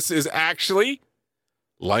this is actually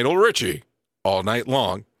Lionel Richie. All Night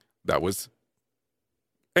Long. That was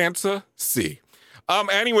answer C.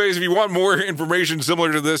 Anyways, if you want more information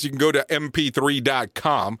similar to this, you can go to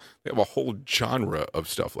mp3.com. They have a whole genre of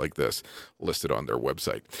stuff like this listed on their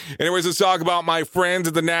website. Anyways, let's talk about my friends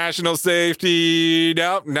at the National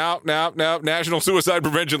National Suicide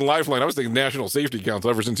Prevention Lifeline. I was thinking National Safety Council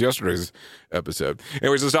ever since yesterday's episode.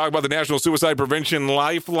 Anyways, let's talk about the National Suicide Prevention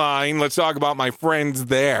Lifeline. Let's talk about my friends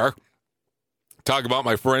there. Talk about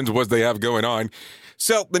my friends, what they have going on.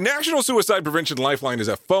 So the National Suicide Prevention Lifeline is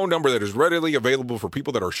a phone number that is readily available for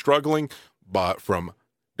people that are struggling from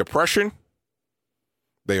depression.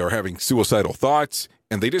 They are having suicidal thoughts,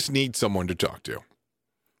 and they just need someone to talk to.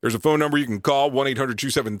 There's a phone number you can call,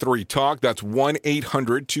 1-800-273-TALK. That's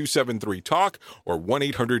 1-800-273-TALK or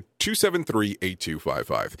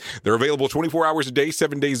 1-800-273-8255. They're available 24 hours a day,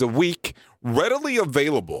 7 days a week, readily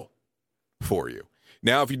available for you.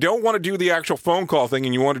 Now, if you don't want to do the actual phone call thing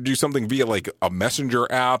and you want to do something via like a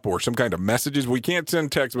messenger app or some kind of messages, we can't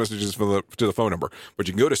send text messages to the phone number, but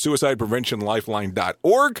you can go to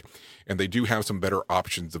suicidepreventionlifeline.org and they do have some better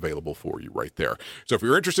options available for you right there. So if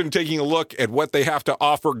you're interested in taking a look at what they have to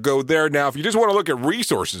offer, go there. Now, if you just want to look at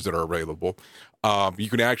resources that are available, you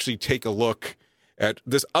can actually take a look at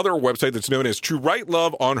this other website that's known as To Write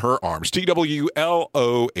Love on Her Arms,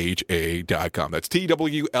 TWLOHA.com. That's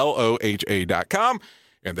TWLOHA.com.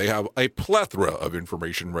 And they have a plethora of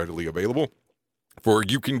information readily available for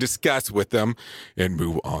you can discuss with them and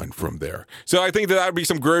move on from there. So I think that would be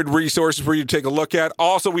some good resources for you to take a look at.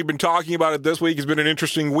 Also, we've been talking about it this week. It's been an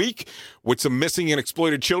interesting week with some missing and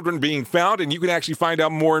exploited children being found, and you can actually find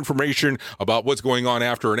out more information about what's going on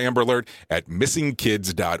after an Amber Alert at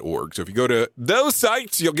missingkids.org. So if you go to those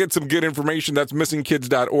sites, you'll get some good information. That's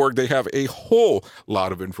missingkids.org. They have a whole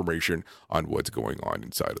lot of information on what's going on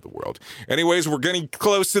inside of the world. Anyways, we're getting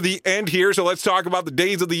close to the end here, so let's talk about the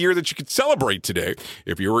days of the year that you could celebrate today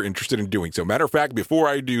if you were interested in doing so. Matter of fact, before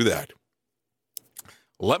I do that,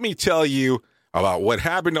 let me tell you about what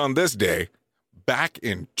happened on this day back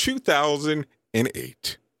in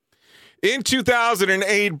 2008. In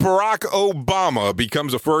 2008, Barack Obama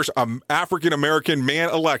becomes the first African-American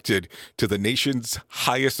man elected to the nation's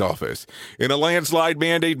highest office. In a landslide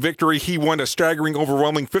mandate victory, he won a staggering,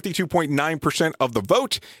 overwhelming 52.9% of the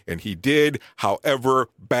vote, and he did, however,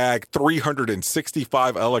 bag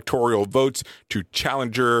 365 electoral votes to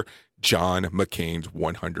challenger John McCain's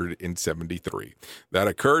 173. That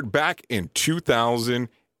occurred back in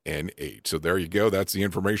 2008. So there you go. That's the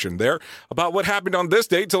information there about what happened on this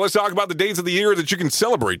date. So let's talk about the days of the year that you can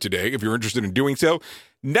celebrate today if you're interested in doing so.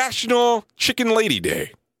 National Chicken Lady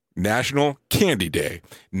Day, National Candy Day,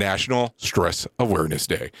 National Stress Awareness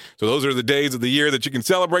Day. So those are the days of the year that you can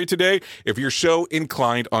celebrate today if you're so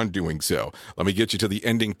inclined on doing so. Let me get you to the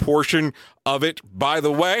ending portion of it. By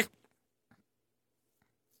the way,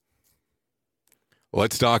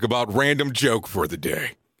 let's talk about random joke for the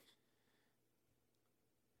day.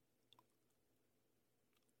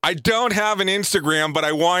 I don't have an Instagram, but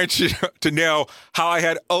I want you to know how I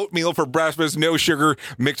had oatmeal for breakfast, no sugar,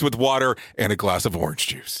 mixed with water, and a glass of orange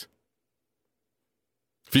juice.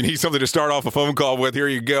 If you need something to start off a phone call with, here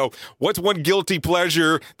you go. What's one guilty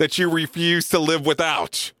pleasure that you refuse to live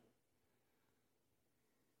without?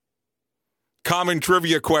 Common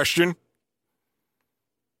trivia question.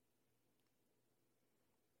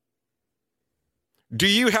 Do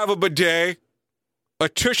you have a bidet, a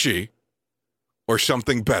tushy, or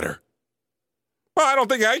something better? Well, I don't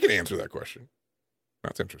think I can answer that question.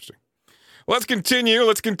 That's interesting. Let's continue.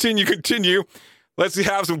 Let's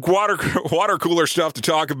have some water cooler stuff to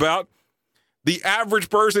talk about. The average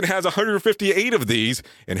person has 158 of these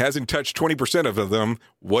and hasn't touched 20% of them.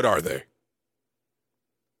 What are they?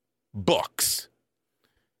 Books.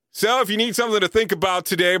 So if you need something to think about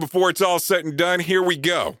today before it's all said and done, here we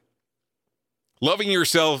go. Loving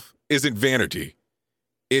yourself isn't vanity.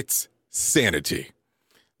 It's sanity.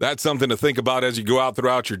 That's something to think about as you go out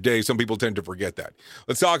throughout your day. Some people tend to forget that.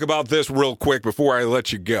 Let's talk about this real quick before I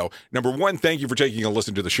let you go. Number one, thank you for taking a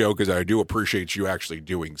listen to the show because I do appreciate you actually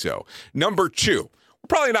doing so. Number two, we're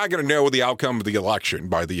probably not going to know the outcome of the election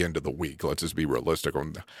by the end of the week. Let's just be realistic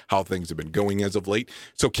on how things have been going as of late.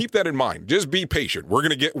 So keep that in mind. Just be patient.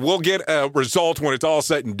 We'll get a result when it's all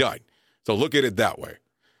said and done. So look at it that way.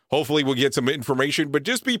 Hopefully we'll get some information, but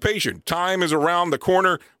just be patient. Time is around the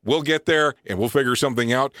corner. We'll get there, and we'll figure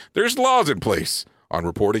something out. There's laws in place on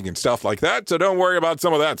reporting and stuff like that, so don't worry about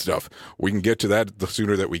some of that stuff. We can get to that the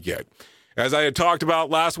sooner that we get. As I had talked about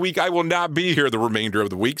last week, I will not be here the remainder of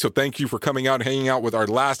the week, so thank you for coming out and hanging out with our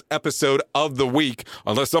last episode of the week.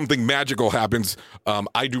 Unless something magical happens,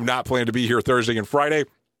 I do not plan to be here Thursday and Friday.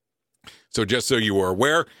 So just so you are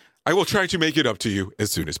aware, I will try to make it up to you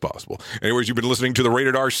as soon as possible. Anyways, you've been listening to the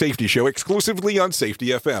Rated R Safety Show exclusively on Safety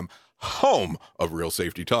FM, home of real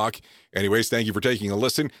safety talk. Anyways, thank you for taking a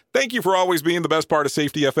listen. Thank you for always being the best part of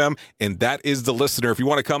Safety FM, and that is the listener. If you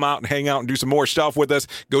want to come out and hang out and do some more stuff with us,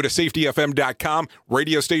 go to safetyfm.com.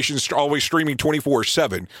 Radio stations always streaming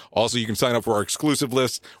 24/7. Also, you can sign up for our exclusive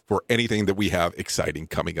list for anything that we have exciting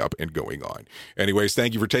coming up and going on. Anyways,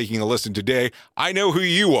 thank you for taking a listen today. I know who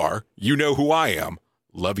you are. You know who I am.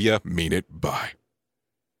 Love ya. Mean it. Bye.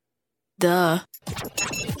 Duh.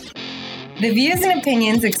 The views and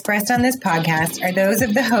opinions expressed on this podcast are those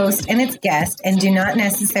of the host and its guest and do not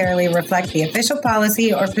necessarily reflect the official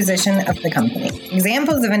policy or position of the company.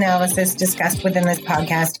 Examples of analysis discussed within this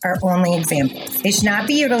podcast are only examples. They should not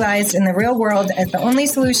be utilized in the real world as the only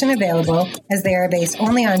solution available, as they are based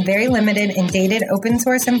only on very limited and dated open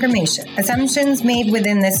source information. Assumptions made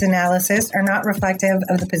within this analysis are not reflective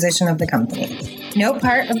of the position of the company. No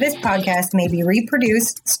part of this podcast may be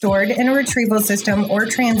reproduced, stored in a retrieval system, or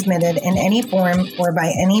transmitted in any form or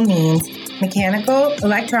by any means, mechanical,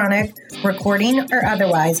 electronic, recording, or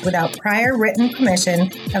otherwise, without prior written permission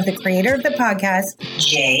of the creator of the podcast,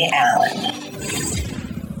 Jay Allen.